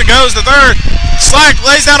Williamson goes to third, Slack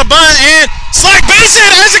lays down a bunt, and Slack base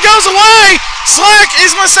it as it goes away. Slack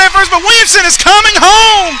is going to stay first, but Williamson is coming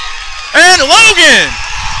home. And Logan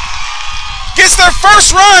gets their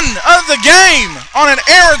first run of the game on an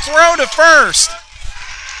error throw to first.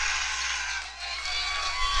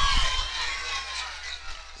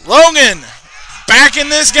 Logan back in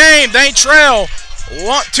this game. They trail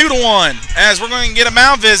 2-1 as we're going to get a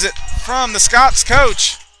mound visit from the Scots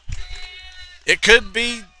coach. It could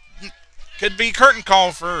be curtain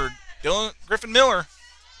call for Griffin Miller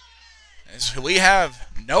as we have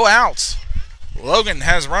no outs. Logan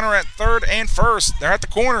has runner at third and first. They're at the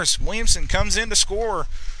corners. Williamson comes in to score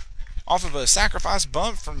off of a sacrifice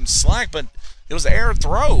bunt from Slack, but it was an error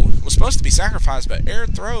throw. It was supposed to be sacrificed, but error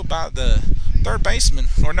throw by the third baseman,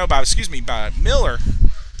 or no, by Miller.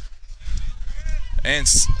 And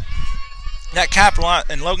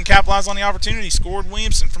Logan capitalized on the opportunity, scored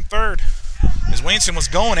Williamson from third, as Williamson was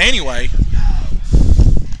going anyway.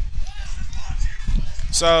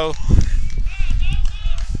 So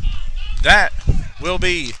that will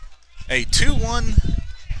be a 2-1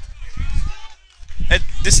 at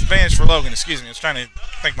disadvantage for Logan. Excuse me, I was trying to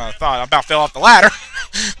think my thought. I about fell off the ladder.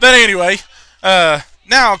 But anyway,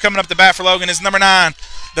 now coming up to bat for Logan is number 9,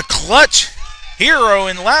 the clutch hero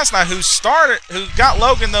in last night who got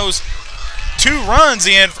Logan those 2 runs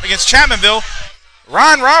in against Chapmanville,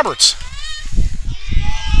 Ryan Roberts.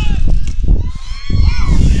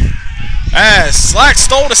 As Slack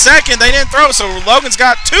stole to second, they didn't throw, so Logan's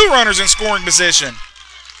got 2 runners in scoring position.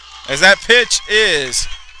 As that pitch is,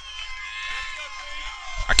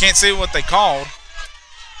 I can't see what they called.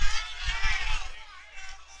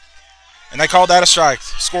 And they called that a strike.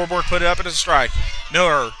 Scoreboard put it up as a strike.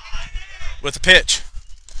 Miller with the pitch.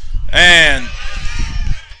 And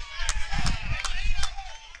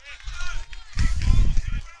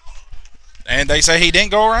they say he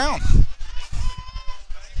didn't go around.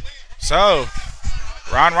 So,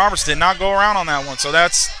 Ryan Roberts did not go around on that one. So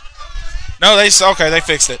that's, no, they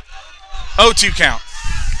fixed it. 0-2 count.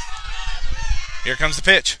 Here comes the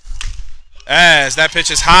pitch. As that pitch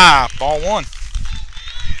is high, ball 1.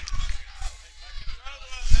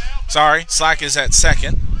 Sorry, Slack is at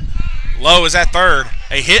second. Lowe is at third.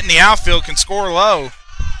 A hit in the outfield can score Lowe.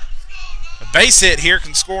 A base hit here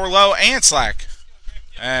can score Lowe and Slack.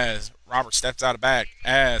 As Robert steps out of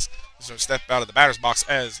the batter's box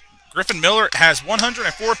as Griffin Miller has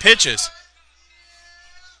 104 pitches.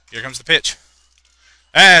 Here comes the pitch.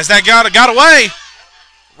 As that got away.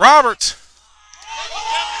 Roberts.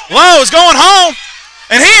 Lowe is going home.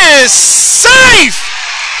 And he is safe.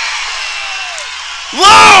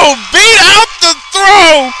 Lowe beat out the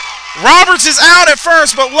throw. Roberts is out at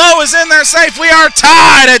first, but Lowe is in there safe. We are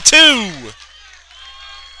tied at 2.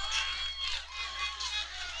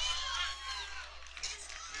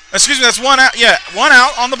 Excuse me, that's 1 out. Yeah, 1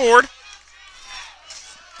 out on the board.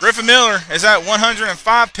 Griffin Miller is at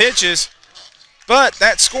 105 pitches, but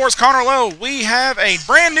that scores Connor Lowe. We have a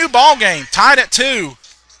brand new ball game, tied at 2.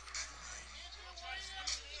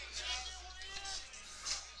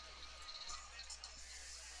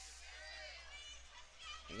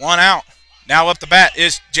 One out. Now up the bat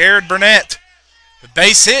is Jared Burnett. The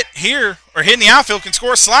base hit here, or hit in the outfield, can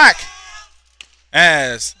score Slack.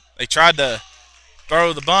 As they tried to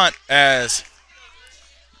throw the bunt, as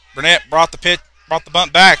Burnett brought the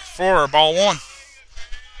bunt back for ball 1.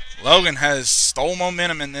 Logan has stole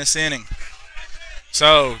momentum in this inning.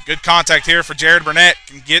 So good contact here for Jared Burnett.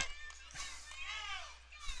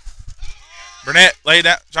 Burnett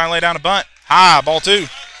trying to lay down a bunt. High, ball 2.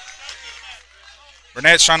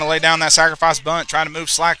 Burnett's trying to lay down that sacrifice bunt, trying to move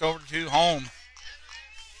Slack over to home.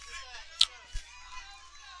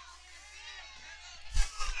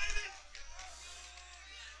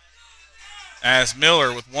 As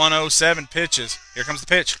Miller with 107 pitches. Here comes the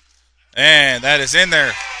pitch. And that is in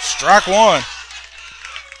there. Strike 1.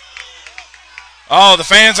 Oh, the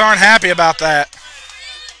fans aren't happy about that.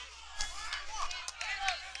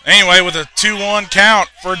 Anyway, with a 2-1 count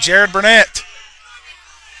for Jared Burnett.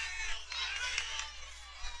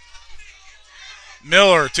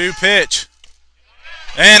 Miller, 2-pitch.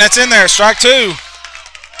 And that's in there, strike 2.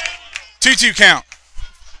 2-2 count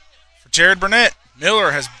for Jared Burnett.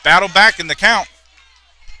 Miller has battled back in the count.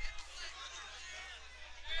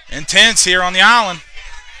 Intense here on the island.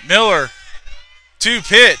 Miller,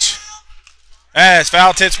 2-pitch. As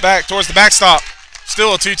foul tips back towards the backstop.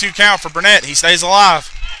 Still a 2-2 count for Burnett. He stays alive.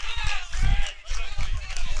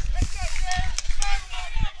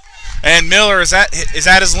 And Miller is at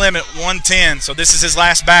his limit, 110. So this is his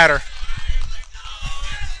last batter.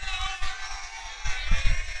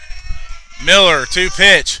 Miller,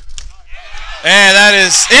 2-pitch. And that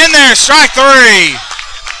is in there, strike 3.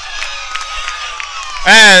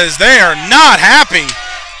 As they are not happy.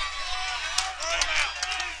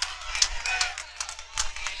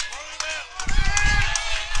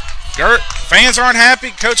 Fans aren't happy.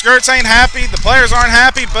 Coach Gertz ain't happy. The players aren't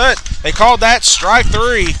happy, but they called that strike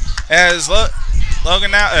 3 as Logan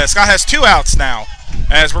now. Scott has 2 outs now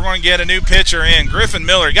as we're going to get a new pitcher in. Griffin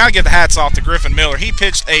Miller. You got to give the hats off to Griffin Miller. He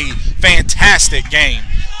pitched a fantastic game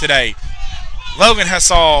today. Logan has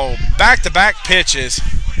saw back-to-back pitches.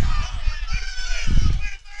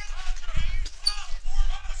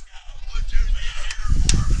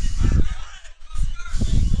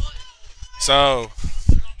 So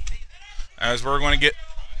as we're going to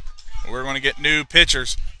get new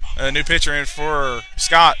pitchers, a new pitcher in for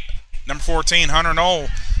Scott, number 14, Hunter Knoll,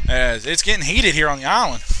 as it's getting heated here on the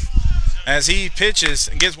island. As he pitches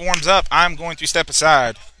and warms up, I'm going to step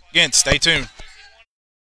aside. Again, stay tuned.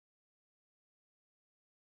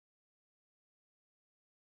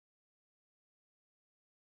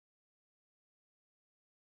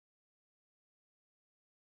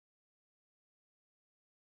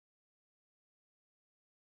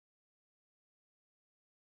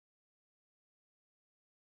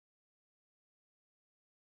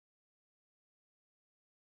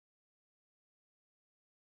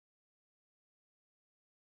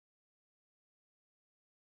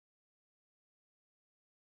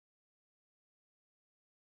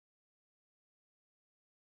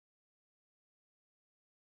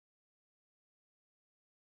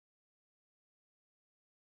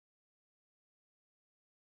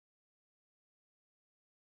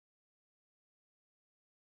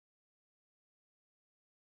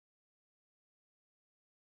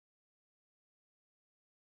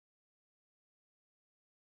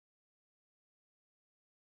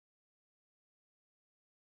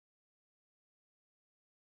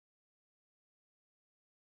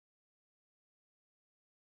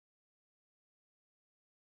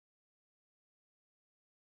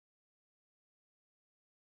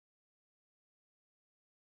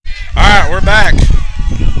 All right, we're back.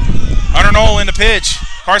 Hunter Knoll in the pitch.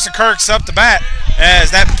 Carson Kirk's up to bat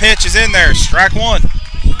as that pitch is in there. Strike 1.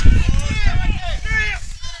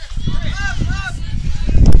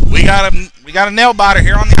 We got a nail biter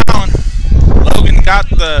here on the island. Logan got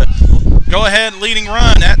the go-ahead leading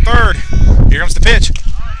run at third. Here comes the pitch.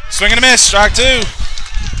 Swing and a miss. Strike 2.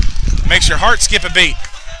 Makes your heart skip a beat.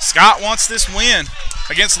 Scott wants this win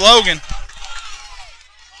against Logan.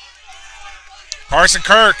 Carson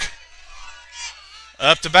Kirk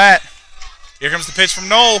up to bat. Here comes the pitch from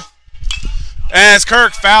Knoll. As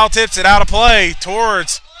Kirk foul tips it out of play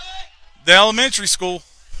towards the elementary school.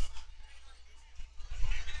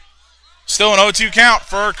 Still an 0-2 count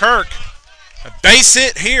for Kirk. A base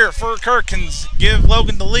hit here for Kirk can give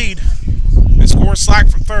Logan the lead and score slack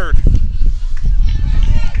from third.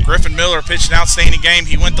 Griffin Miller pitched an outstanding game.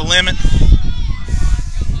 He went the limit.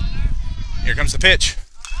 Here comes the pitch.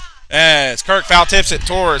 As Kirk foul tips it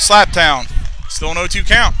towards Slaptown. Still an 0-2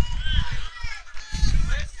 count.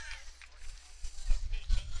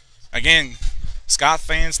 Again, Scott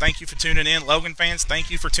fans, thank you for tuning in. Logan fans, thank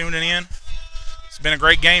you for tuning in. It's been a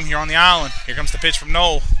great game here on the island. Here comes the pitch from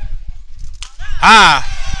Knoll. High.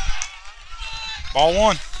 Ball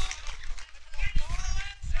 1.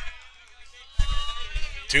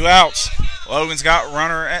 2 outs. Logan's got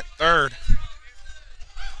runner at third.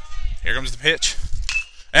 Here comes the pitch.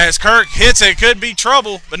 As Kirk hits it, could be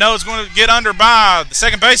trouble, but no, it's going to get under by the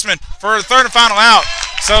second baseman for the third and final out.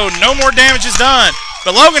 So no more damage is done.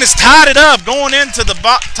 But Logan has tied it up going into the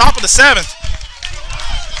top of the 7th.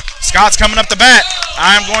 Scott's coming up to bat.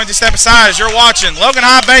 I'm going to step aside as you're watching Logan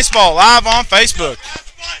High Baseball live on Facebook.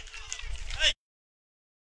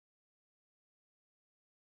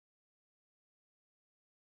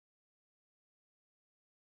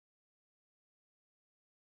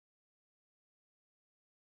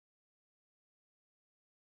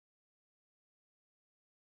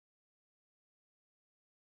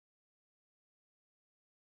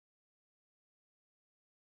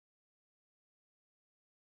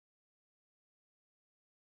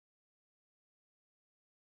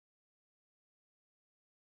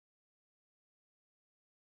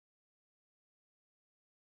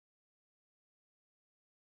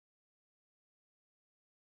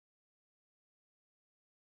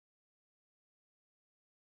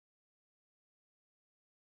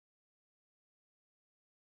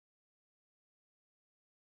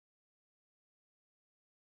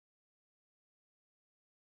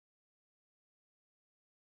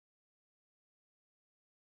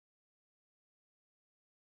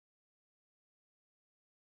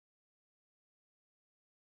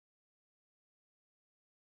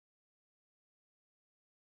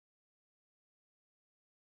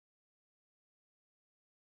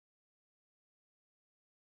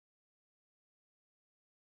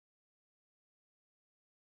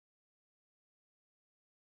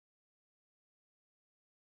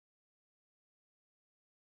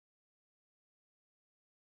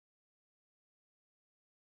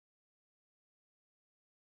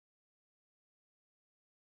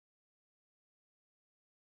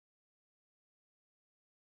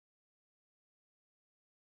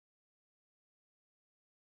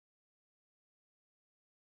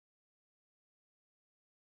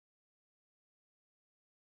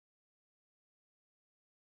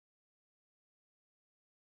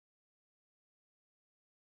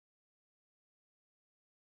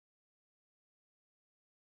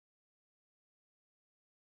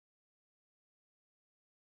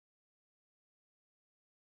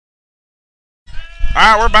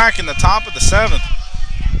 right, we're back in the top of the 7th.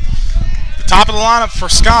 The top of the lineup for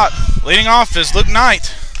Scott. Leading off is Luke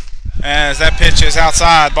Knight, as that pitch is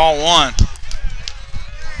outside, ball 1.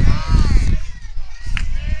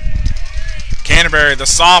 Canterbury, the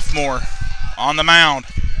sophomore, on the mound.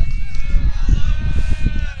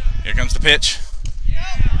 Here comes the pitch.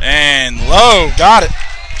 And low, got it.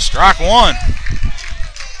 Strike 1.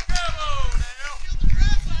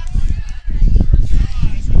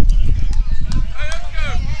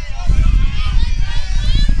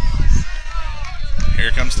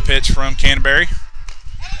 Here comes the pitch from Canterbury.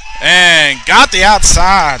 And got the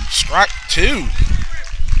outside. Strike 2.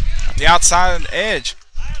 Got the outside edge.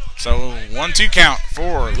 So 1-2 count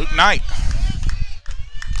for Luke Knight.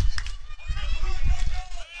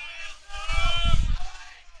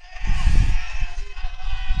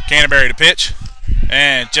 Canterbury to pitch.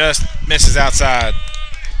 And just misses outside.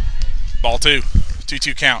 Ball 2.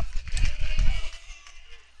 2-2 count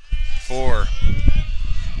for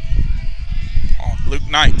Luke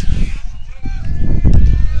Knight.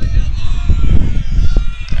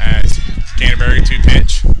 As Canterbury to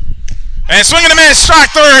pitch. And swing and a miss, strike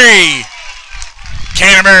 3!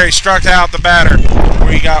 Canterbury struck out the batter.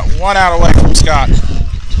 We got 1 out away from Scott.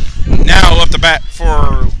 Now up the bat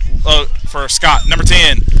for Scott, number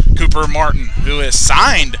 10, Cooper Martin, who is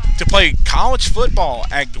signed to play college football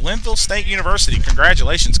at Glenville State University.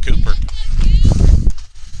 Congratulations, Cooper.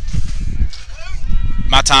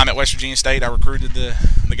 My time at West Virginia State, I recruited the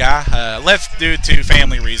guy. Left due to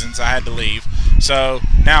family reasons. I had to leave. So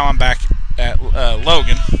now I'm back at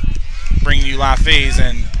Logan, bringing you live feeds,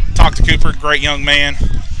 and talk to Cooper. Great young man,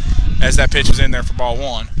 as that pitch was in there for ball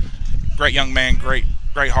 1. Great young man, great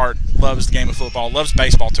heart, loves the game of football, loves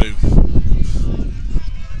baseball too.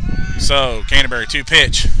 So Canterbury to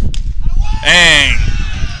pitch, and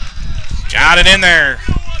got it in there.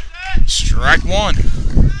 Strike 1.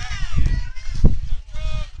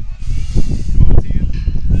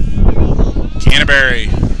 Canterbury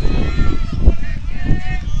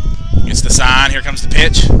gets the sign. Here comes the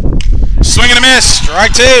pitch. Swing and a miss.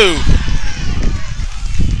 Strike 2.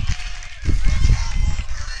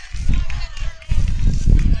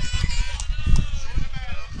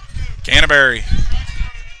 Canterbury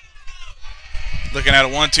looking at a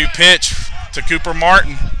 1-2 pitch to Cooper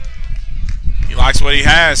Martin. He likes what he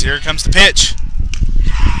has. Here comes the pitch.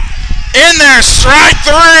 In there, strike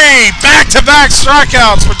 3! Back-to-back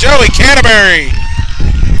strikeouts for Joey Canterbury.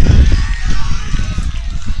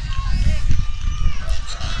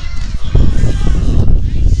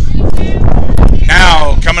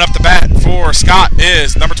 Now, coming up the bat for Scott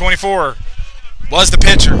is number 24. Was the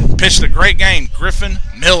pitcher. Pitched a great game, Griffin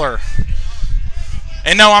Miller.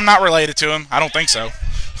 And no, I'm not related to him. I don't think so.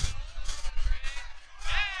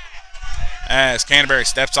 As Canterbury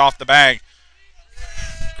steps off the bag.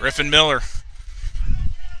 Griffin Miller.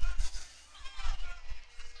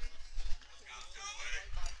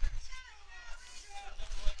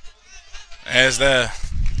 As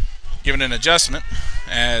giving an adjustment,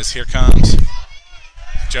 as here comes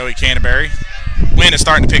Joey Canterbury. Wind is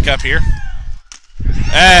starting to pick up here.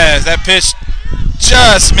 As that pitch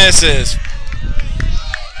just misses.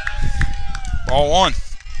 Ball 1.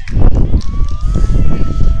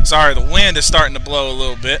 Sorry, the wind is starting to blow a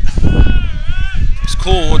little bit. It's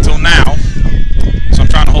cool until now, so I'm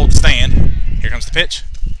trying to hold the stand. Here comes the pitch,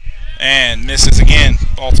 and misses again.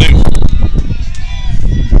 Ball 2.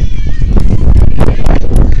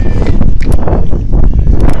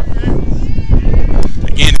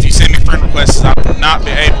 Again, if you send me friend requests, I will not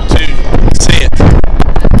be able to see it.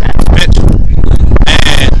 Pitch,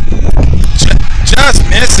 and just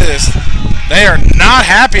misses. They are not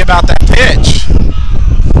happy about that pitch.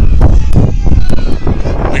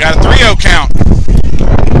 We got a 3-0 count.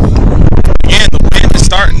 Again, the wind is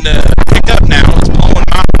starting to pick up now. It's blowing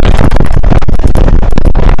my way.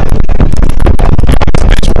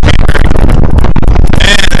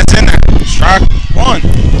 And that's in there. Strike 1.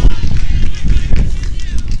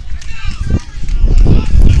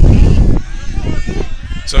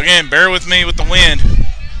 So again, bear with me with the wind.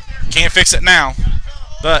 Can't fix it now.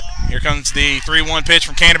 But here comes the 3-1 pitch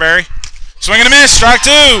from Canterbury. Swing and a miss. Strike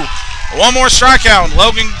 2. 1 more strikeout, and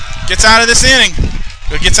Logan gets out of this inning.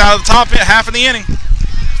 Gets out of the top half of the inning.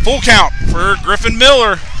 Full count for Griffin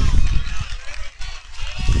Miller.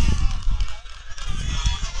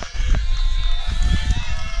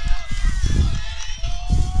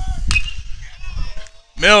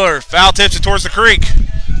 Miller foul tips it towards the creek.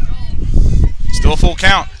 Still a full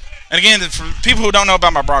count. And again, for people who don't know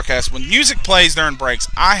about my broadcast, when music plays during breaks,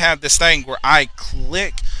 I have this thing where I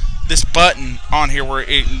click this button on here where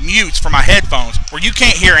it mutes for my headphones, where you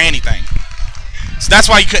can't hear anything. So that's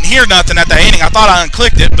why you couldn't hear nothing at the inning. I thought I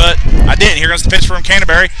unclicked it, but I didn't. Here comes the pitch from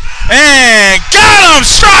Canterbury. And got him!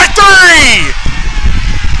 Strike three!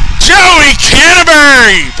 Joey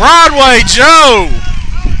Canterbury! Broadway Joe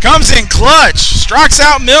comes in clutch. Strikes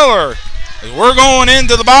out Miller. As we're going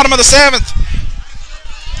into the bottom of the 7th.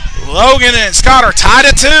 Logan and Scott are tied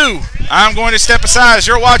at 2. I'm going to step aside as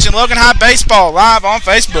you're watching Logan High Baseball live on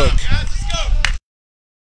Facebook.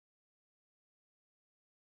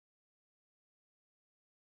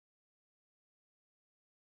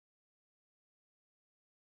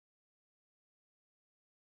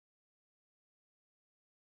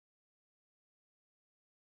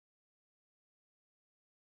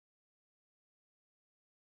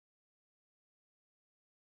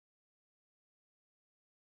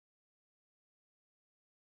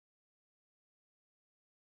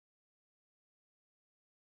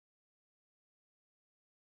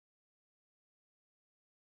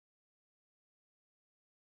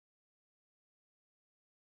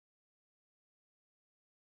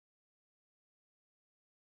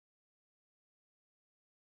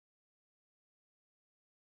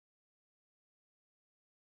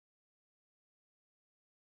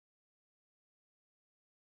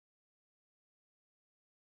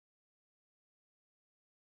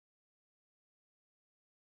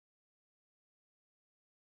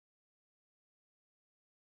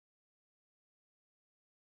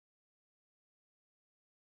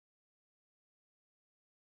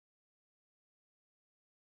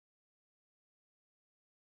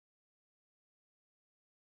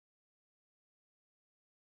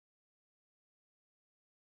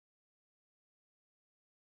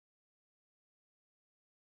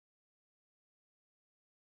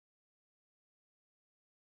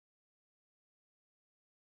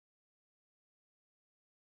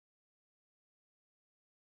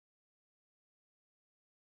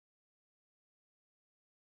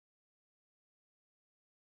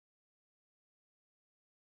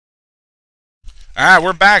 All right,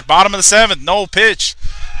 we're back. Bottom of the 7th. No pitch.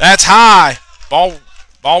 That's high. Ball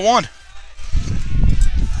one.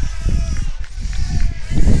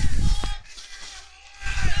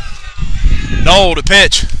 No to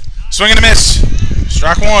pitch. Swing and a miss.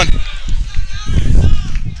 Strike one.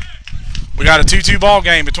 We got a 2-2 ball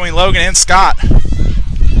game between Logan and Scott.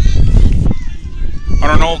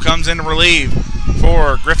 Hunter Knoll comes in to relieve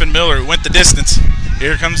for Griffin Miller, who went the distance.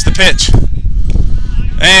 Here comes the pitch.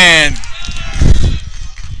 And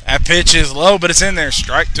that pitch is low, but it's in there.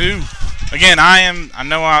 Strike two. Again, I'm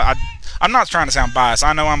not trying to sound biased.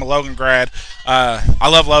 I know I'm a Logan grad. I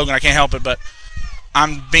love Logan. I can't help it, but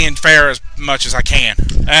I'm being fair as much as I can.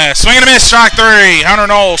 Swing and a miss. Strike three. Hunter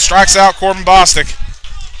Knoll strikes out Corbin Bostic.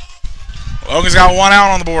 Logan's got one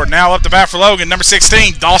out on the board. Now up to bat for Logan. Number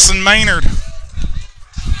 16, Dawson Maynard.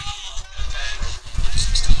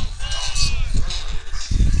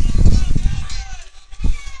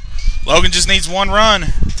 Logan just needs one run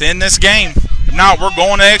to end this game. If not, we're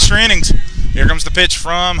going to extra innings. Here comes the pitch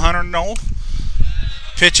from Hunter Knoll.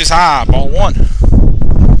 Pitch is high. Ball one.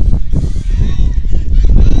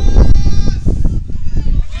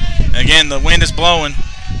 Again, the wind is blowing.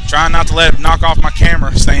 Trying not to let it knock off my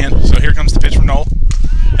camera stand. So here comes the pitch from Knoll.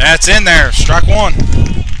 That's in there. Strike one.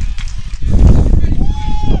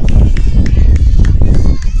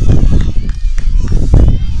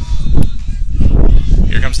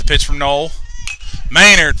 Here comes the pitch from Knoll.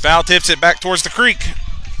 Maynard foul tips it back towards the creek.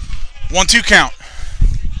 1-2 count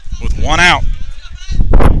with one out.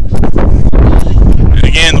 And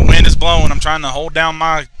again, the wind is blowing. I'm trying to hold down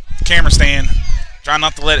my camera stand. Trying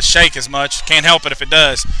not to let it shake as much. Can't help it if it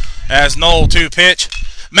does. As Knoll to pitch.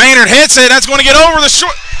 Maynard hits it. That's going to get over the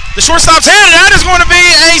short. The shortstop's head. That is going to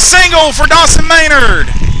be a single for Dawson Maynard.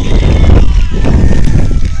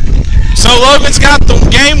 So Logan's got the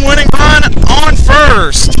game-winning run on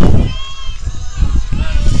first.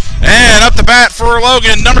 And up the bat for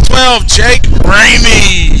Logan, number 12, Jake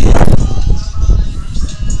Ramey.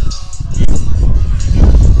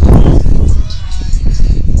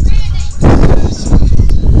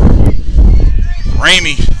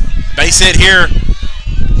 Ramey, base hit here,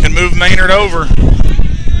 can move Maynard over.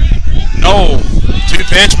 No, two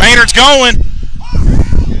pitch, Maynard's going.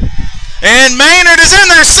 And Maynard is in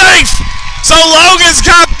there safe. So Logan's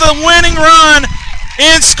got the winning run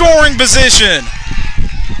in scoring position.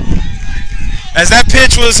 As that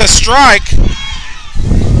pitch was a strike.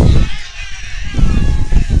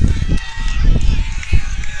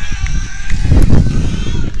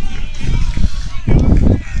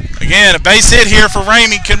 Again, a base hit here for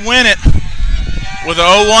Ramey can win it. With an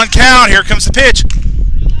 0-1 count, here comes the pitch.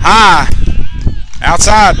 High.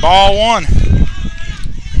 Outside, ball one.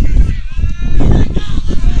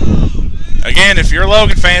 Again, if you're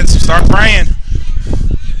Logan fans, start praying.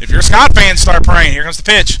 If you're Scott fans, start praying. Here comes the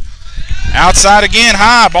pitch. Outside again,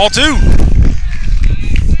 high, ball 2.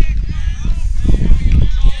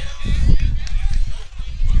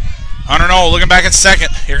 Hunter Knoll looking back at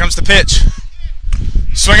second. Here comes the pitch.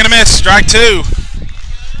 Swing and a miss, strike 2.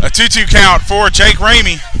 A 2-2 count for Jake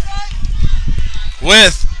Ramey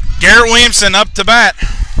with Garrett Williamson up to bat.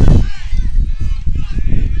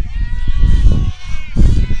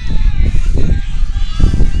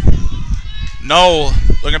 Knoll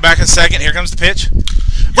looking back at second. Here comes the pitch.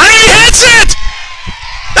 Ramey hits it!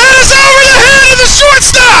 That is over the head of the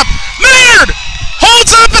shortstop! Maynard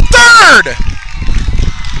holds up at third!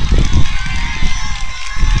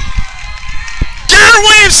 Garrett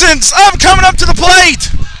Williamson's coming up to the plate!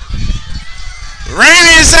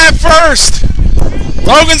 Ramey is at first!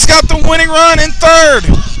 Logan's got the winning run in third!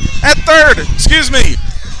 At third, excuse me.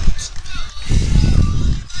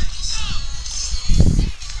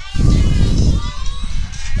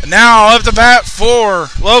 Now up to bat for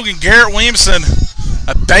Logan, Garrett Williamson.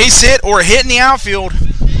 A base hit or a hit in the outfield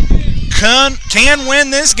can win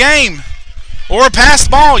this game. Or a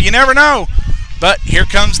passed ball, you never know. But here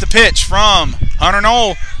comes the pitch from Hunter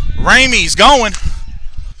Knoll. Ramey's going.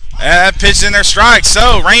 That pitch in there, strike.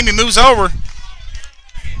 So Ramey moves over.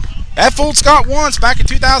 That fooled Scott once back in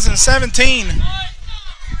 2017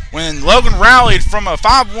 when Logan rallied from a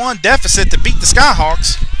 5-1 deficit to beat the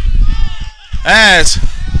Skyhawks. As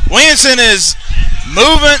Williamson is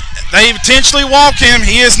moving. They intentionally walk him.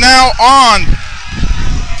 He is now on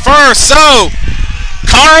first. So,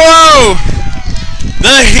 Carlo,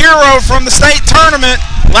 the hero from the state tournament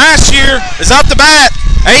last year, is up to bat.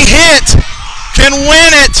 A hit can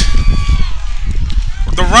win it.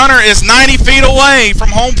 The runner is 90 feet away from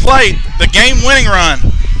home plate. The game-winning run.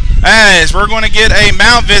 As we're going to get a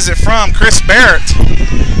mound visit from Chris Barrett.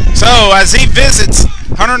 So, as he visits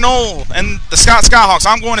Hunter Knoll and the Scott Skyhawks,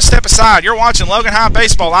 I'm going to step aside. You're watching Logan High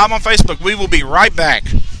Baseball live on Facebook. We will be right back.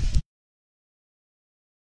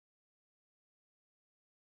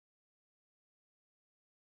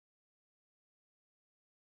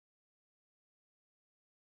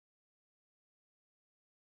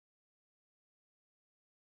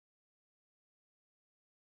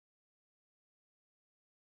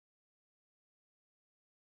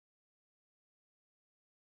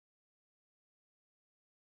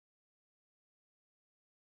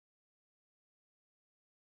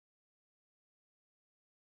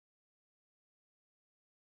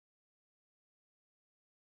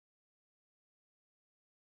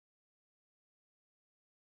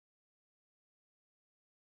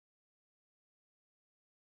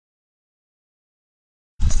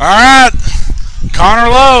 All right, Connor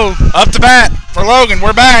Lowe up to bat for Logan.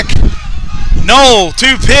 We're back. Knoll,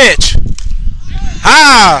 2 pitch.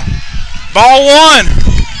 High. Ball 1.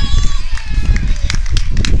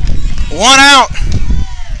 1 out.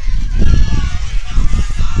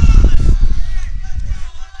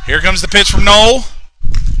 Here comes the pitch from Knoll.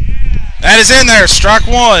 That is in there. Strike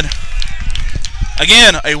 1.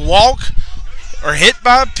 Again, a walk or hit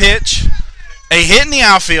by a pitch, a hit in the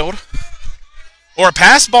outfield, or a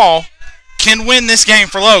pass ball can win this game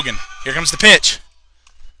for Logan. Here comes the pitch.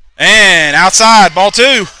 And outside, ball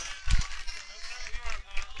 2.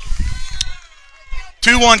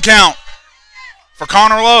 2-1 count for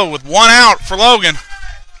Connor Lowe with 1 out for Logan.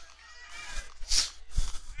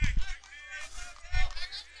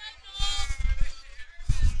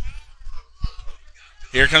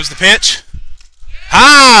 Here comes the pitch.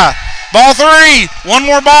 High! Ball 3. 1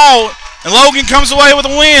 more ball, and Logan comes away with a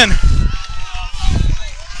win.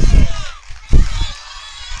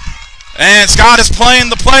 And Scott is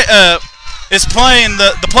playing the play.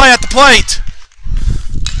 The play at the plate.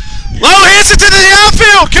 Lowe hits it to the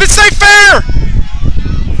outfield. Can it stay fair?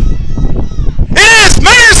 It is.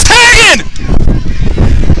 Mayor's tagging.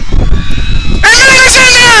 And Mayor's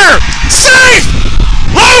in there. Safe.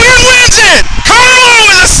 Logan wins it. Carlo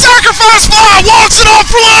with a sacrifice fly walks it off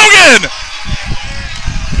for Logan.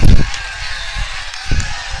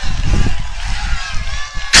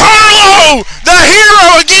 Carlo, the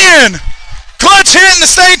hero again. Clutch hit in the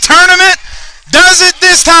state tournament. Does it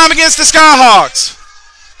this time against the Skyhawks.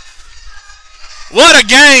 What a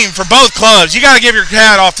game for both clubs. You got to give your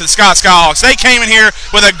hat off to the Scott Skyhawks. They came in here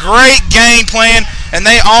with a great game plan, and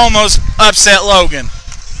they almost upset Logan.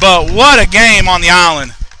 But what a game on the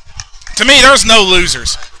island. To me, there's no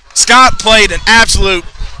losers. Scott played an absolute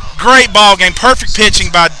great ball game. Perfect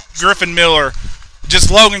pitching by Griffin Miller.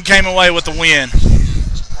 Just Logan came away with the win.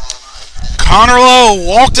 Connor Lowe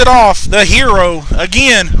walked it off, the hero,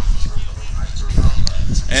 again.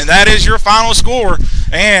 And that is your final score.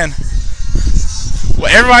 And Well,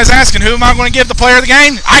 everybody's asking, who am I going to give the player of the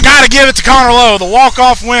game? I got to give it to Connor Lowe, the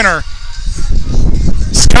walk-off winner.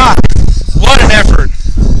 Scott, what an effort.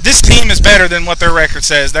 This team is better than what their record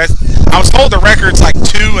says. I was told their record's like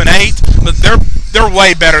 2-8, but they're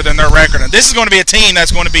way better than their record. And this is going to be a team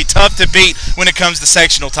that's going to be tough to beat when it comes to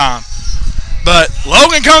sectional time. But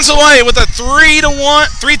Logan comes away with a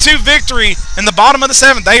 3-2 victory in the bottom of the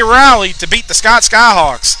 7th. They rallied to beat the Scott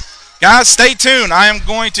Skyhawks. Guys, stay tuned. I am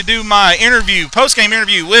going to do my post-game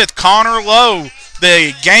interview with Connor Lowe,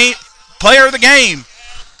 the player of the game.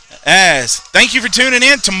 Thank you for tuning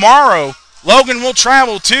in. Tomorrow, Logan will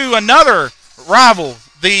travel to another rival,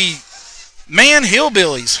 the Man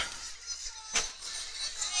Hillbillies.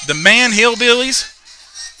 The Man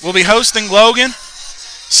Hillbillies will be hosting Logan.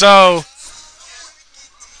 So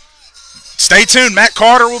stay tuned. Matt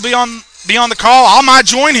Carter will be on the call. I might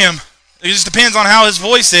join him. It just depends on how his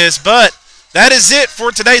voice is. But that is it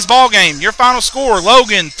for today's ball game. Your final score: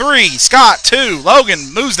 Logan 3, Scott 2.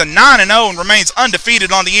 Logan moves to 9-0 and remains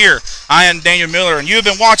undefeated on the year. I am Daniel Miller, and you have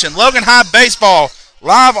been watching Logan High Baseball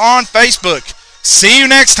live on Facebook. See you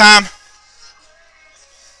next time.